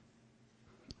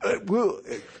 Well,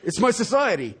 it's my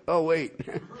society. Oh, wait.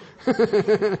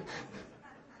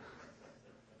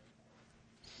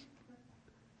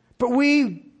 But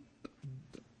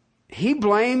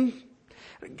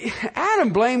Adam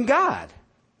blamed God.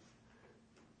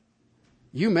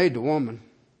 You made the woman.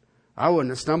 I wouldn't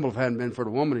have stumbled if it hadn't been for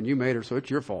the woman, and you made her, so it's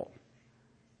your fault.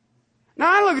 Now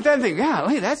I look at that and think,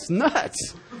 golly, that's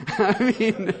nuts. I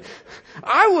mean,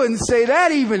 I wouldn't say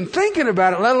that even thinking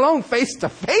about it, let alone face to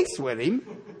face with him.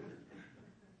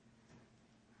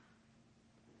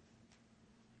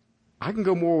 I can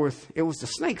go more with, it was the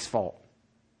snake's fault.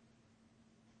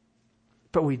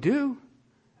 But we do.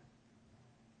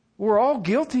 We're all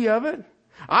guilty of it.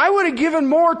 I would have given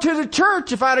more to the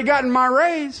church if I'd have gotten my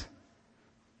raise.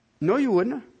 No, you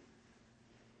wouldn't have.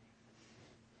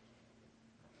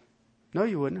 No,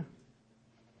 you wouldn't have.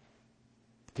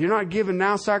 If you're not giving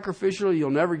now sacrificially, you'll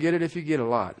never get it if you get a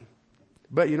lot.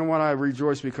 But you know what? I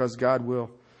rejoice because God will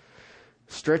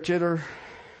stretch it or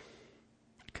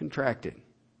contract it.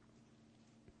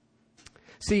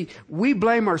 See, we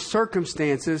blame our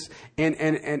circumstances and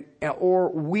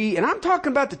I'm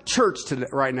talking about the church today,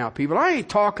 right now, people. I ain't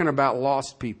talking about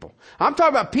lost people. I'm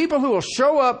talking about people who will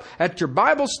show up at your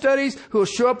Bible studies, who will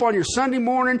show up on your Sunday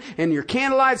morning and your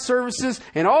candlelight services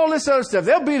and all this other stuff.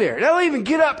 They'll be there. They'll even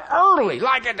get up early,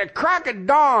 like at the crack of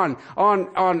dawn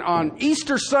on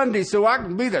Easter Sunday so I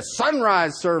can be the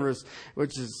sunrise service,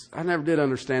 which is, I never did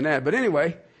understand that. But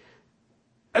anyway,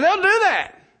 they'll do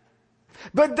that.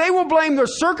 But they will blame their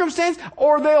circumstance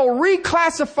or they'll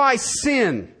reclassify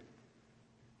sin.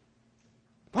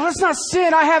 Well, it's not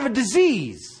sin. I have a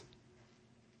disease.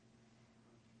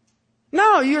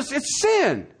 No, it's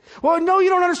sin. Well, no,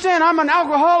 you don't understand. I'm an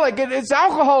alcoholic. It's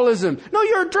alcoholism. No,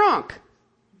 you're a drunk.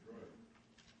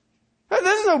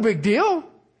 That's no big deal.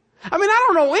 I mean, I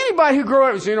don't know anybody who grew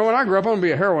up and said, you know, when I grew up, I'm going to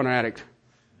be a heroin addict.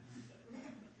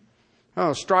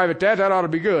 Oh, strive at that. That ought to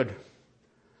be good.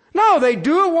 No, they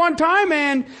do it one time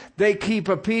and they keep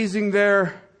appeasing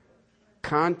their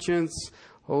conscience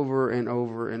over and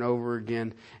over and over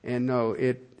again. And no,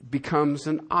 it becomes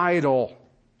an idol.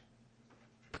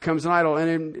 Becomes an idol.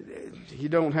 And you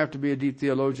don't have to be a deep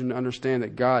theologian to understand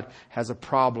that God has a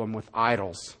problem with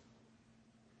idols.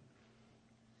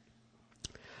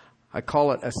 I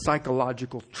call it a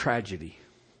psychological tragedy.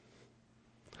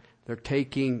 They're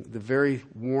taking the very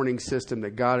warning system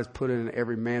that God has put in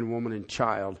every man, woman, and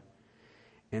child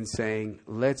and saying,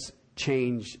 let's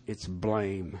change its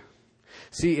blame.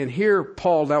 See, and here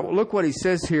Paul, now look what he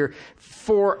says here.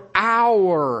 For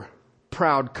our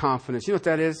proud confidence. You know what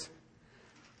that is?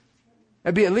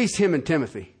 That'd be at least him and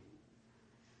Timothy.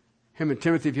 Him and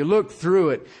Timothy, if you look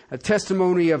through it, a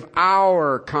testimony of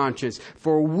our conscience.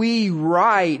 For we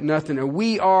write nothing, and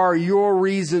we are your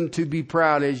reason to be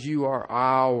proud as you are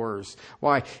ours.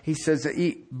 Why? He says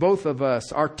that both of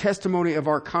us, our testimony of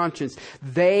our conscience,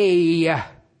 those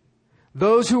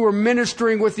who were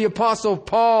ministering with the Apostle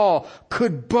Paul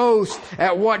could boast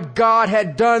at what God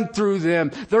had done through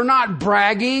them. They're not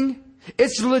bragging.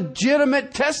 It's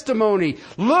legitimate testimony.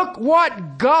 Look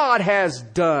what God has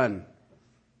done.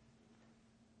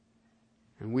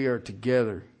 And we are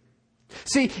together.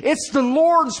 See, it's the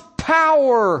Lord's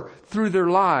power through their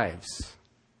lives.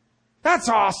 That's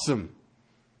awesome.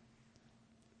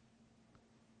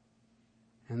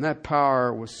 And that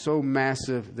power was so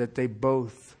massive that they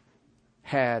both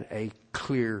had a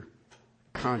clear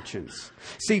conscience.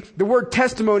 See, the word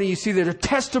testimony, you see, there's a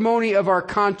testimony of our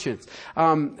conscience.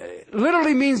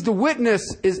 Literally means the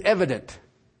witness is evident.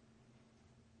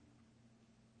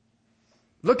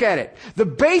 Look at it. The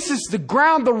basis, the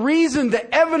ground, the reason,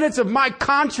 the evidence of my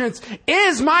conscience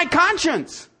is my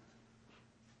conscience.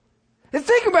 And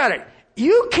think about it.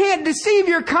 You can't deceive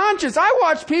your conscience. I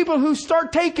watch people who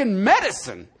start taking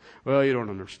medicine. Well, you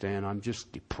don't understand. I'm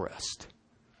just depressed.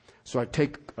 So I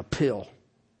take a pill.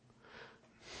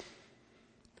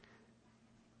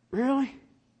 Really?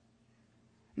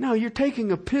 No, you're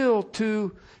taking a pill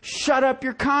to shut up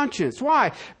your conscience.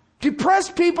 Why?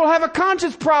 Depressed people have a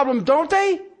conscience problem, don't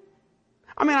they?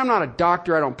 I mean, I'm not a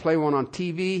doctor. I don't play one on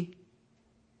TV.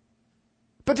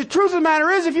 But the truth of the matter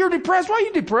is, if you're depressed, why are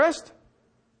you depressed?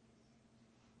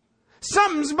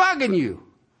 Something's bugging you.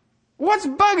 What's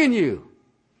bugging you?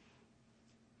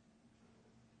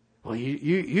 Well,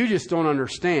 you just don't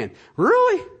understand.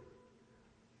 Really?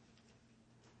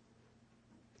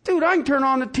 Dude, I can turn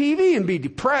on the TV and be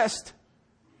depressed.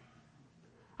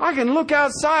 I can look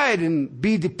outside and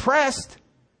be depressed.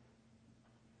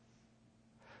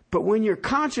 But when your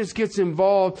conscience gets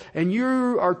involved and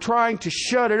you are trying to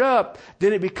shut it up,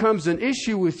 then it becomes an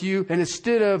issue with you. And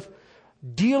instead of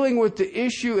dealing with the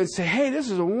issue and say, hey,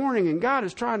 this is a warning and God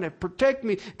is trying to protect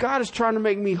me. God is trying to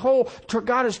make me whole.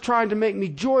 God is trying to make me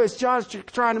joyous. God is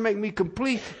trying to make me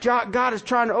complete. God is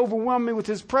trying to overwhelm me with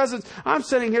His presence. I'm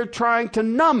sitting here trying to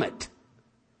numb it.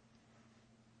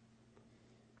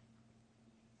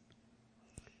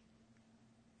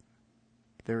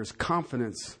 There is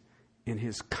confidence in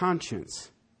his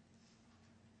conscience.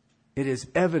 It is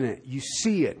evident. You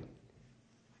see it.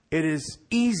 It is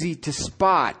easy to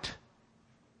spot.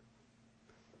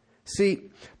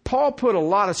 See, Paul put a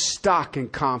lot of stock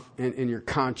in your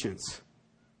conscience.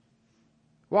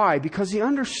 Why? Because he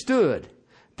understood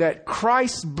that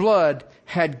Christ's blood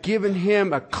had given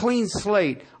him a clean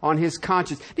slate on his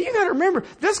conscience. Now, you got to remember,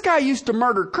 this guy used to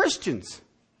murder Christians.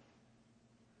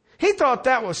 He thought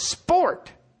that was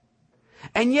sport.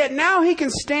 And yet now he can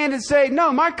stand and say,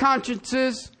 no, my conscience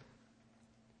is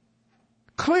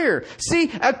clear.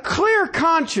 See, a clear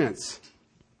conscience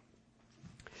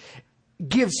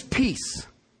gives peace.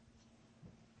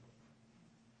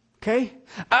 Okay?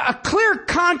 A clear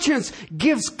conscience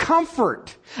gives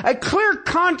comfort. A clear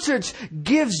conscience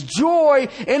gives joy,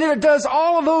 and it does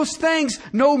all of those things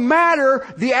no matter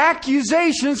the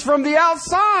accusations from the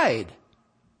outside.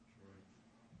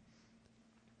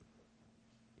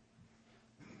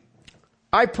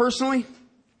 I personally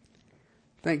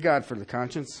thank God for the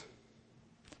conscience,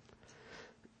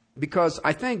 because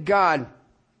I thank God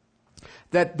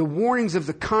that the warnings of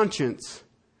the conscience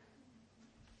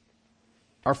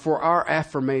are for our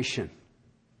affirmation.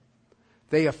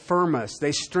 They affirm us.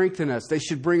 They strengthen us. They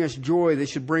should bring us joy. They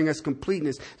should bring us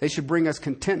completeness. They should bring us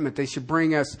contentment. They should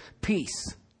bring us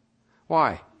peace.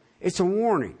 Why? It's a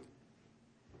warning.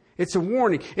 It's a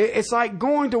warning. It's like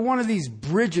going to one of these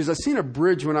bridges. I seen a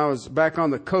bridge when I was back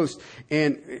on the coast,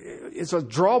 and it's a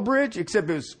drawbridge, except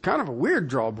it was kind of a weird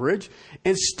drawbridge.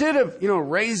 Instead of,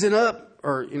 raising up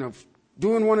or,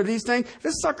 doing one of these things,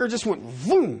 this sucker just went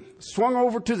boom, swung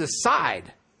over to the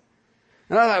side.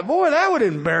 And I thought, boy, that would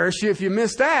embarrass you if you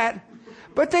missed that.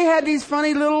 But they had these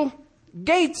funny little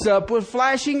gates up with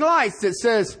flashing lights that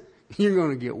says, you're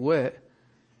going to get wet.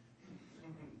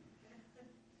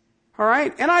 All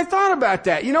right? And I thought about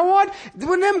that. You know what?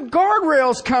 When them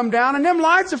guardrails come down and them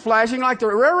lights are flashing like the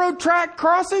railroad track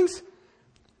crossings,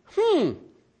 well,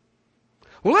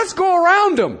 let's go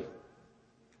around them.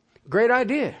 Great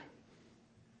idea.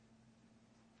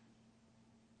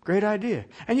 Great idea.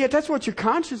 And yet that's what your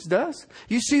conscience does.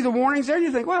 You see the warnings there and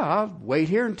you think, well, I'll wait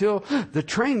here until the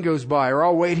train goes by, or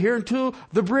I'll wait here until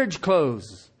the bridge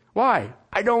closes. Why?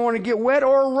 I don't want to get wet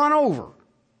or run over.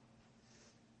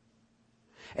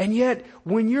 And yet,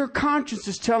 when your conscience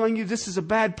is telling you this is a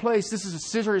bad place, this is a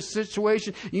serious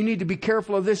situation, you need to be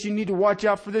careful of this, you need to watch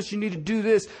out for this, you need to do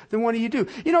this, then what do?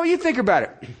 You think about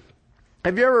it.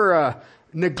 Have you ever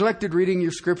neglected reading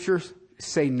your scriptures?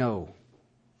 Say no.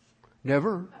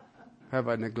 Never have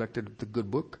I neglected the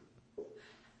good book.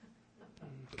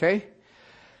 Okay?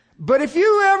 But if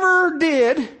you ever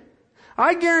did,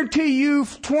 I guarantee you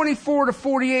 24 to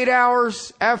 48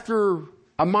 hours after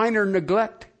a minor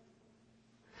neglect,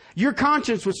 your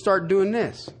conscience would start doing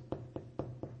this.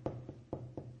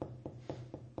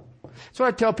 So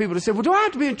I tell people, they say, well, do I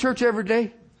have to be in church every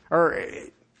day? Or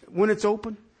when it's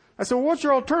open? I said, well, what's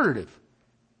your alternative?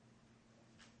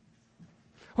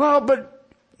 Well, but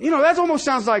that almost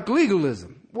sounds like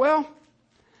legalism. Well,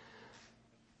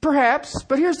 perhaps,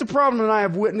 but here's the problem that I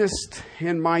have witnessed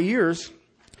in my years.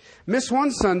 Miss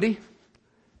one Sunday,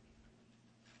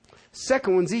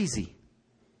 second one's easy.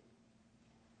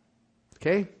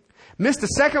 Okay? Miss the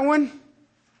second one,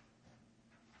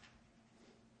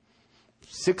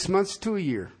 6 months to a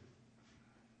year.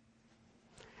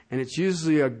 And it's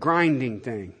usually a grinding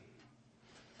thing.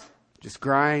 Just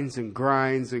grinds and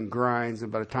grinds and grinds.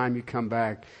 And by the time you come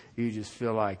back, you just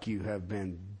feel like you have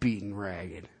been beaten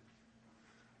ragged.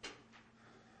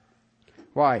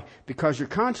 Why? Because your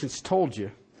conscience told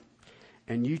you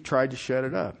and you tried to shut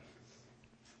it up.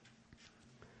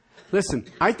 Listen,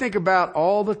 I think about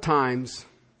all the times,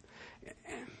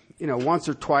 once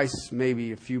or twice,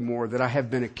 maybe a few more, that I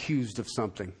have been accused of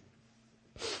something.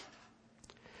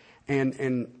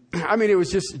 And I mean, it was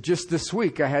just this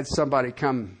week I had somebody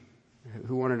come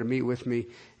who wanted to meet with me,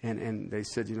 and they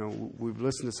said, we've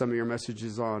listened to some of your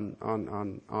messages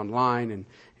online,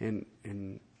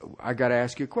 and I got to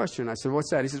ask you a question. I said, what's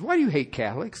that? He says, why do you hate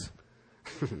Catholics?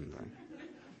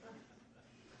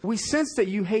 We sense that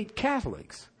you hate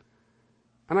Catholics.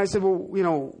 And I said, well,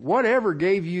 whatever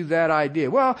gave you that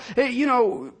idea? Well, hey,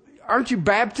 aren't you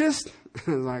Baptist?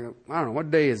 I was like, I don't know,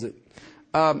 what day is it?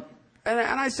 And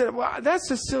I said, well, that's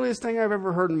the silliest thing I've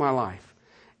ever heard in my life.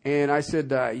 And I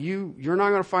said, you're not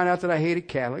going to find out that I hated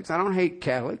Catholics. I don't hate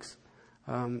Catholics.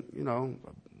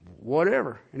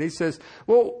 Whatever. And he says,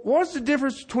 well, what's the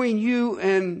difference between you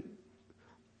and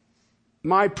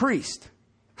my priest?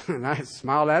 And I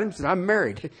smiled at him and said, I'm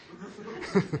married.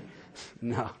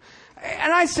 No.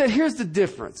 And I said, here's the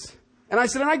difference. And I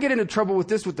said, and I get into trouble with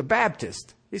this with the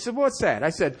Baptist. He said, what's that? I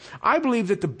said, I believe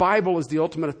that the Bible is the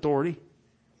ultimate authority.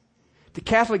 The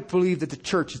Catholic believe that the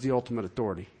church is the ultimate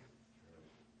authority.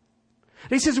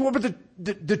 And he says, well, but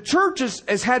the church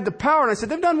has had the power. And I said,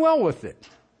 they've done well with it.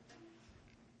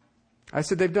 I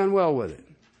said, they've done well with it.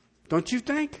 Don't you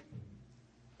think?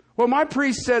 Well, my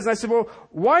priest says, and I said, well,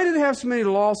 why do they have so many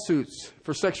lawsuits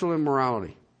for sexual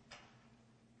immorality?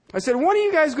 I said, what are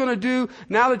you guys going to do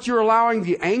now that you're allowing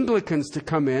the Anglicans to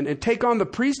come in and take on the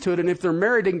priesthood, and if they're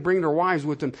married, they can bring their wives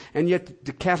with them, and yet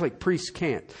the Catholic priests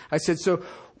can't? I said, so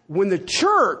when the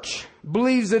church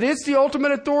believes that it's the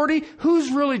ultimate authority,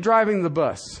 who's really driving the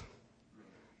bus?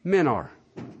 Men are.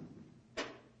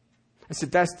 I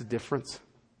said, that's the difference.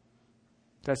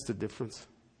 That's the difference.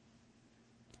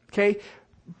 Okay?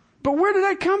 But where did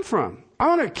that come from? I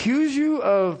want to accuse you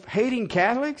of hating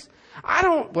Catholics?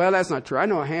 Well, that's not true. I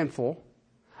know a handful.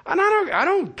 And I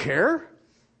don't care.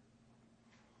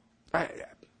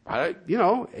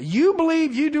 You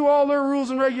believe you do all their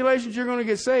rules and regulations, you're going to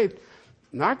get saved.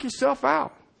 Knock yourself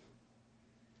out.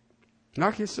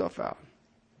 Knock yourself out.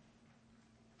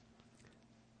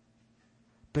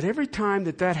 But every time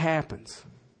that happens,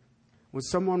 when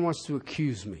someone wants to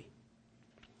accuse me,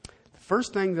 the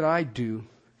first thing that I do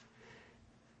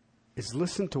is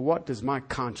listen to what does my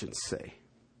conscience say.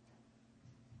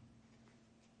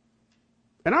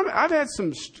 And I've had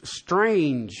some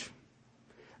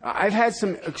I've had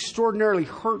some extraordinarily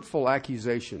hurtful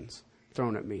accusations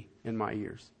thrown at me in my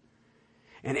years.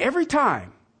 And every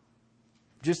time,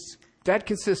 just that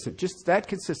consistent,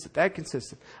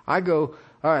 I go,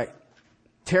 all right,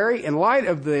 Terry, in light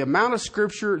of the amount of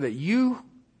Scripture that you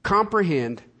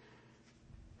comprehend,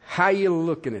 how you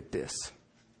looking at this?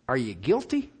 Are you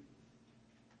guilty?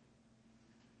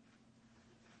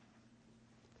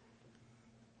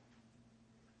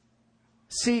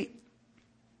 See,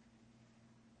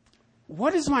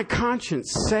 what does my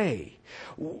conscience say?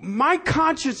 My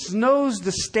conscience knows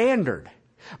the standard.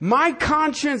 My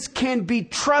conscience can be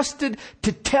trusted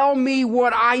to tell me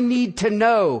what I need to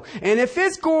know. And if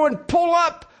it's going pull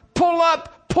up,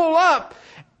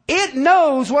 it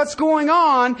knows what's going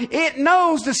on. It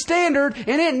knows the standard,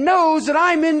 and it knows that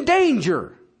I'm in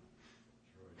danger.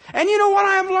 And you know what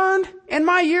I've learned in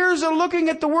my years of looking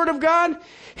at the Word of God?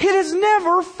 It has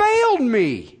never failed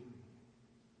me.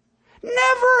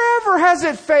 Never ever has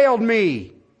it failed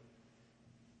me.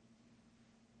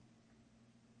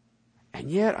 And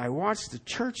yet I watch the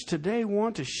church today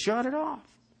want to shut it off.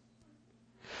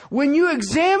 When you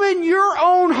examine your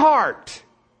own heart,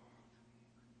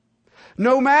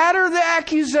 no matter the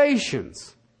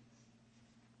accusations,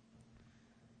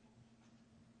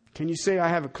 can you say I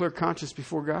have a clear conscience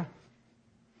before God?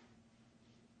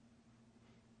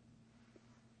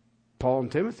 Paul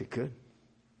and Timothy could.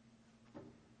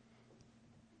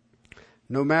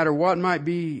 No matter what might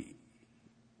be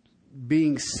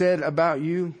being said about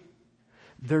you,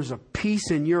 there's a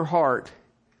peace in your heart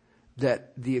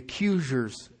that the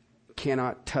accusers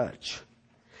cannot touch.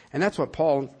 And that's what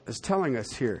Paul is telling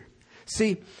us here.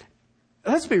 See,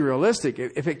 let's be realistic.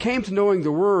 If it came to knowing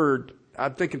the Word,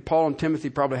 I'm thinking Paul and Timothy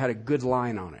probably had a good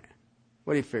line on it.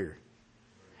 What do you figure?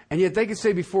 And yet they could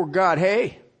say before God,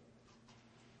 hey,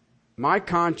 my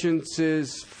conscience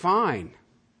is fine.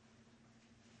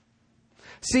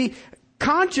 See,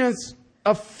 conscience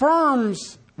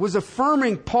was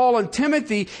affirming Paul and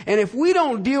Timothy, and if we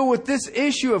don't deal with this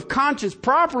issue of conscience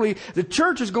properly, the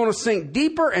church is going to sink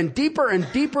deeper and deeper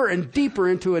and deeper and deeper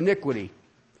into iniquity.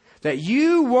 That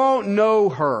you won't know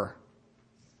her.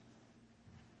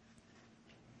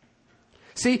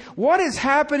 See, what is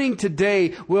happening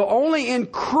today will only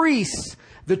increase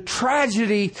the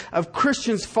tragedy of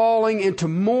Christians falling into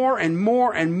more and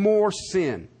more and more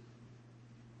sin.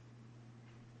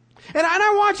 And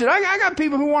I watch it. I got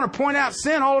people who want to point out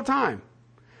sin all the time.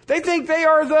 They think they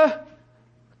are the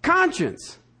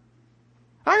conscience.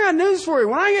 I got news for you.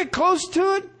 When I get close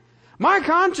to it, my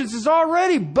conscience is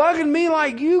already bugging me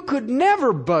like you could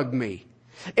never bug me.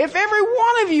 If every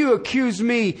one of you accused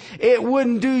me, it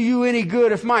wouldn't do you any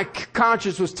good if my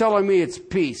conscience was telling me it's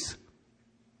peace.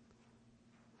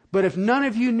 But if none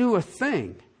of you knew a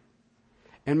thing,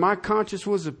 and my conscience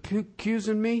was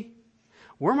accusing me,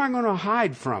 where am I going to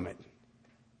hide from it?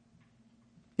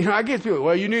 You know, I get people,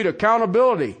 well, you need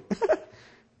accountability.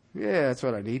 Yeah, that's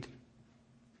what I need.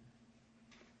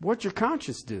 What's your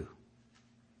conscience do?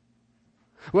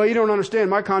 Well, you don't understand.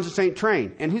 My conscience ain't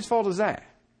trained. And whose fault is that?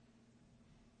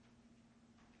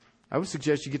 I would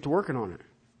suggest you get to working on it.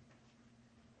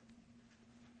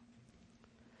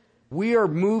 We are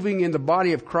moving in the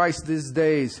body of Christ these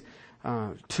days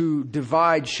to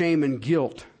divide shame and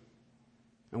guilt.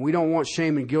 And we don't want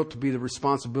shame and guilt to be the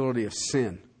responsibility of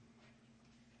sin.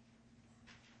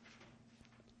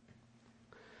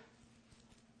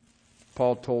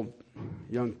 Paul told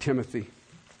young Timothy,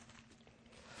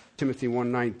 Timothy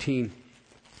 1:19,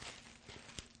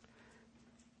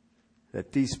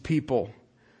 that these people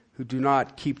who do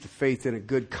not keep the faith in a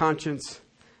good conscience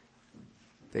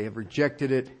they have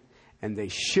rejected it, and they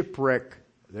shipwreck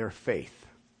their faith.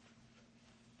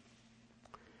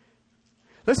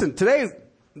 Listen, today,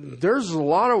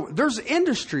 there's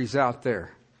industries out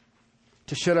there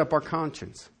to shut up our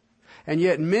conscience. And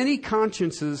yet many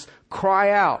consciences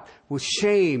cry out with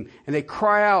shame, and they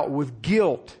cry out with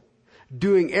guilt,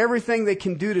 doing everything they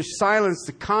can do to silence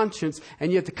the conscience,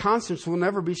 and yet the conscience will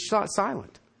never be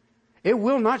silent. It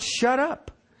will not shut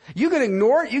up. You can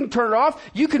ignore it, you can turn it off,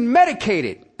 you can medicate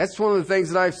it. That's one of the things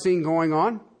that I've seen going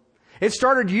on. It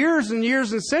started years and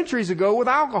years and centuries ago with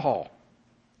alcohol.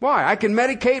 Why? I can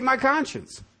medicate my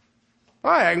conscience.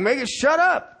 Why? I can make it shut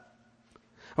up.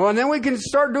 Well, and then we can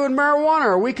start doing marijuana,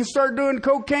 or we can start doing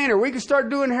cocaine, or we can start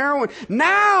doing heroin.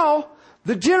 Now,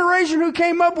 the generation who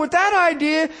came up with that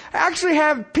idea actually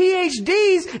have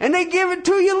PhDs, and they give it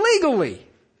to you legally.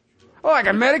 Oh, I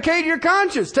can medicate your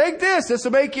conscience. Take this. This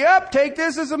will make you up. Take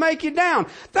this. This will make you down.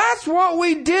 That's what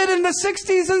we did in the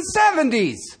 60s and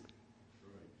 70s.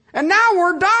 And now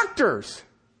we're doctors.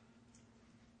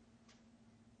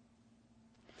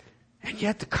 And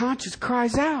yet the conscience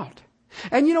cries out.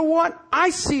 And you know what? I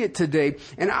see it today.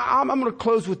 And I'm going to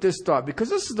close with this thought, because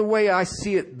this is the way I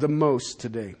see it the most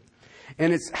today.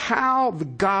 And it's how the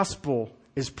gospel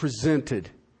is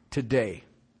presented today.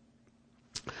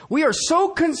 We are so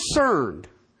concerned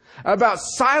about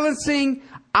silencing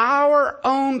our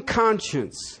own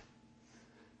conscience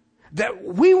that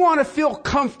we want to feel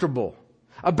comfortable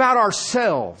about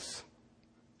ourselves.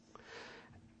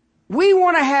 We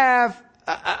want to have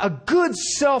a good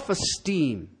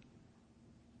self-esteem.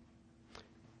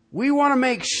 We want to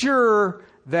make sure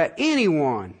that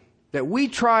anyone that we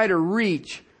try to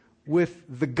reach with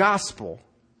the gospel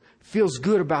feels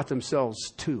good about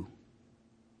themselves too.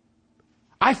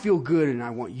 I feel good, and I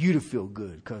want you to feel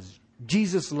good because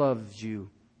Jesus loves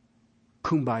you.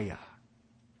 Kumbaya.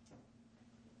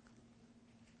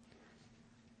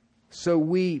 So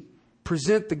we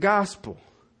present the gospel.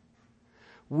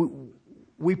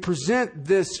 We present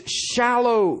this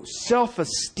shallow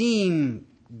self-esteem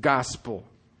gospel.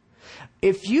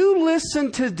 If you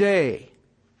listen today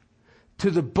to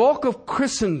the bulk of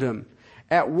Christendom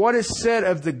at what is said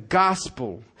of the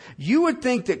gospel, you would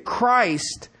think that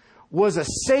Christ was a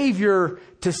savior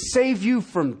to save you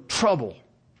from trouble.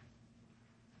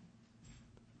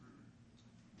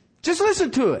 Just listen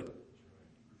to it.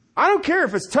 I don't care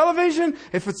if it's television,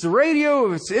 if it's the radio,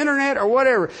 if it's the internet or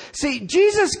whatever. See,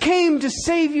 Jesus came to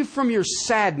save you from your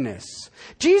sadness.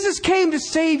 Jesus came to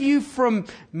save you from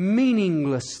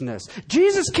meaninglessness.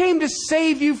 Jesus came to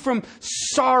save you from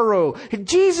sorrow.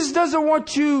 Jesus doesn't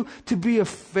want you to be a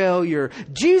failure.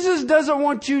 Jesus doesn't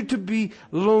want you to be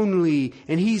lonely.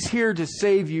 And He's here to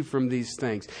save you from these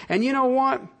things. And you know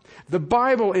what? The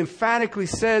Bible emphatically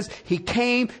says He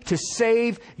came to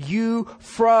save you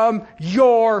from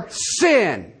your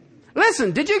sin.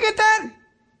 Listen, did you get that?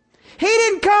 He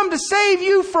didn't come to save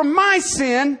you from my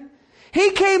sin.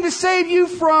 He came to save you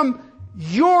from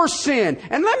your sin.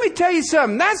 And let me tell you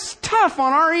something, that's tough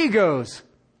on our egos.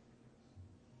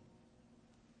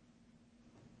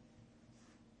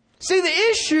 See, the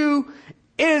issue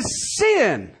is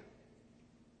sin.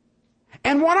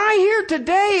 And what I hear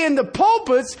today in the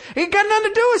pulpits, it got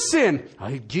nothing to do with sin.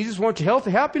 Oh, Jesus wants you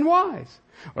healthy, happy, and wise.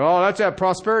 Well, that's that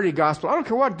prosperity gospel. I don't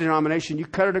care what denomination you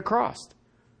cut it across.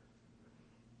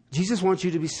 Jesus wants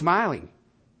you to be smiling.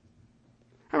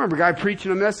 I remember a guy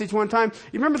preaching a message one time.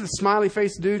 You remember the smiley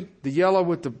face dude? The yellow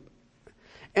with the...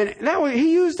 And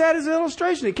he used that as an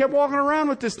illustration. He kept walking around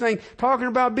with this thing, talking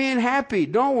about being happy.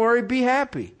 Don't worry, be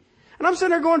happy. And I'm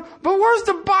sitting there going, but where's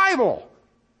the Bible?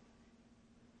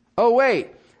 Oh,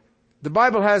 wait. The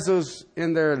Bible has those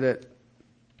in there that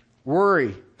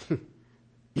worry.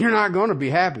 You're not going to be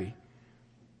happy.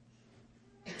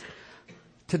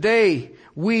 Today,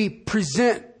 we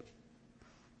present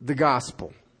the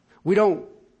gospel. We don't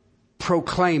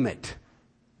proclaim it.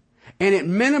 And it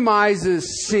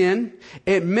minimizes sin,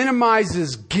 it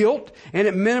minimizes guilt, and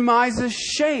it minimizes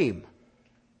shame.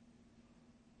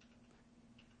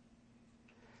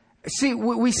 See,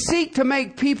 we seek to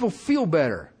make people feel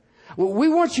better. We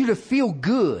want you to feel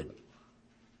good.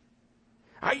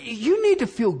 You need to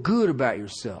feel good about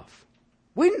yourself.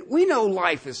 We know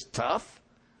life is tough.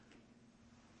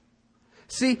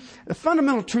 See, the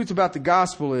fundamental truth about the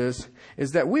gospel is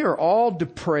that we are all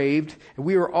depraved, and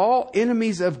we are all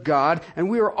enemies of God, and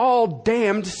we are all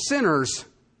damned sinners.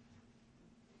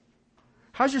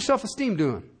 How's your self-esteem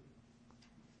doing?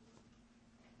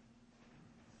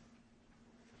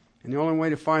 And the only way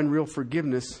to find real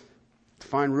forgiveness, to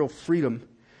find real freedom,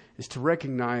 is to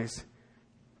recognize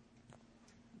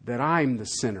that I'm the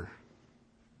sinner.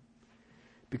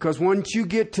 Because once you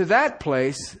get to that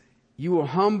place, you will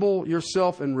humble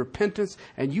yourself in repentance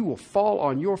and you will fall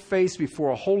on your face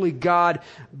before a holy God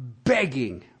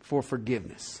begging for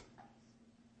forgiveness.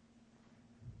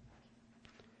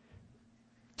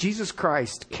 Jesus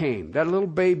Christ came, that little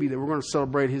baby that we're going to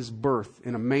celebrate his birth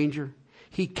in a manger,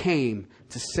 he came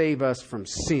to save us from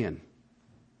sin.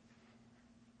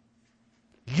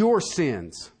 Your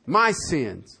sins, my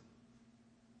sins.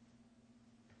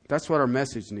 That's what our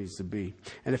message needs to be.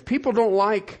 And if people don't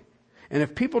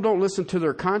listen to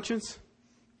their conscience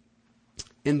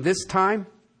in this time,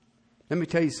 let me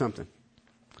tell you something.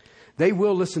 They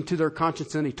will listen to their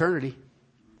conscience in eternity.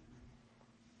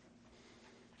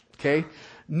 Okay?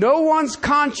 No one's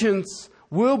conscience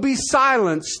will be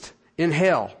silenced in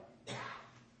hell.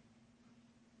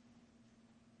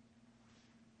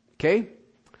 Okay?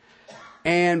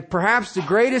 And perhaps the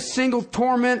greatest single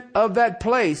torment of that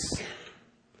place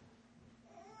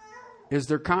is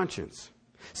their conscience.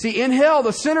 See, in hell,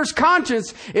 the sinner's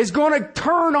conscience is going to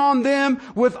turn on them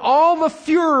with all the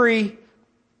fury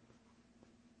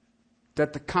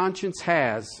that the conscience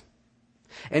has.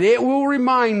 And it will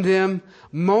remind them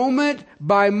moment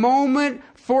by moment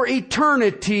for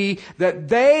eternity that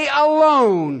they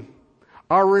alone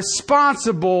are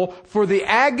responsible for the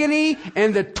agony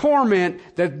and the torment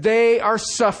that they are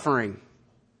suffering.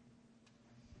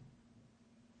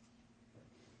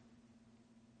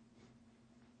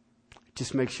 It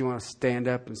just makes you want to stand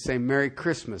up and say Merry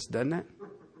Christmas, doesn't it?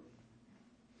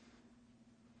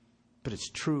 But it's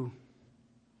true.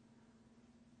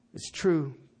 It's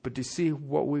true. But do you see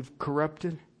what we've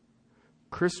corrupted?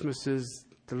 Christmas is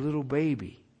the little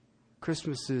baby.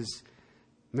 Christmas is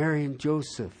Mary and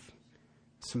Joseph,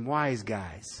 some wise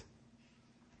guys,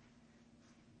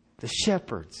 the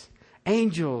shepherds,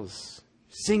 angels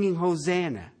singing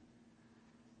Hosanna.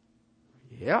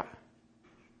 Yeah.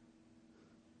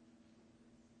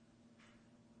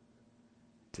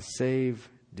 To save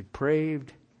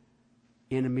depraved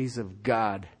enemies of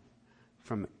God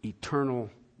from eternal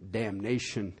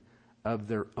damnation of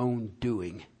their own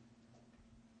doing.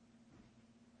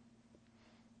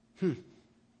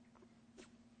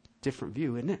 Different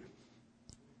view, isn't it?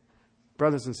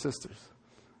 Brothers and sisters,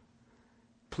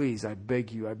 please, I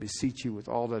beg you, I beseech you with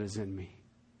all that is in me.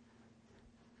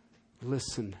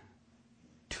 Listen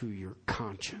to your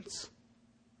conscience.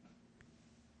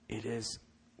 It is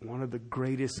one of the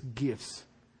greatest gifts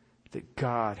that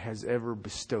God has ever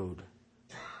bestowed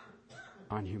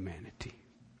on humanity.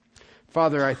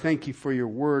 Father, I thank you for your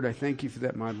word. I thank you for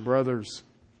that my brothers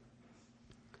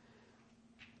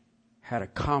had a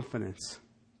confidence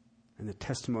in the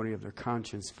testimony of their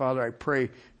conscience. Father, I pray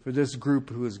for this group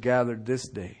who is gathered this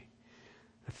day.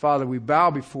 Father, we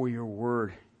bow before your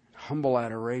word, humble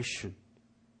adoration.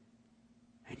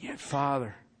 And yet,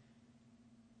 Father,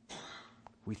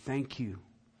 we thank you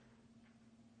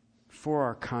for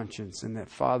our conscience, and that,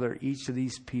 Father, each of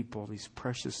these people, these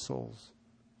precious souls,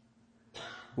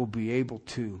 will be able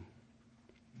to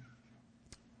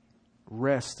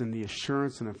rest in the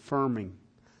assurance and affirming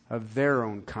of their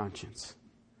own conscience.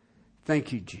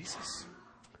 Thank you, Jesus.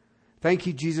 Thank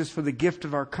you, Jesus, for the gift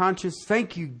of our conscience.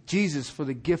 Thank you, Jesus, for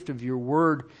the gift of your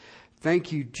word.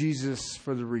 Thank you, Jesus,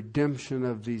 for the redemption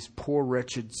of these poor,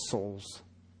 wretched souls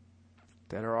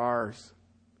that are ours.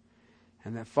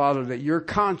 And that, Father, that your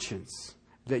conscience,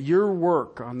 that your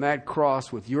work on that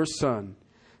cross with your Son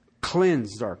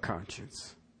cleansed our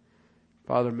conscience.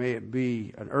 Father, may it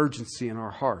be an urgency in our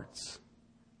hearts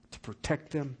to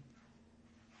protect them,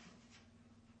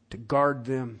 to guard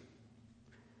them,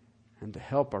 and to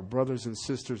help our brothers and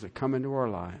sisters that come into our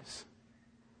lives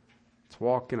to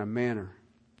walk in a manner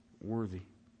worthy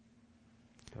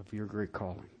of your great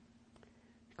calling.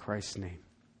 In Christ's name.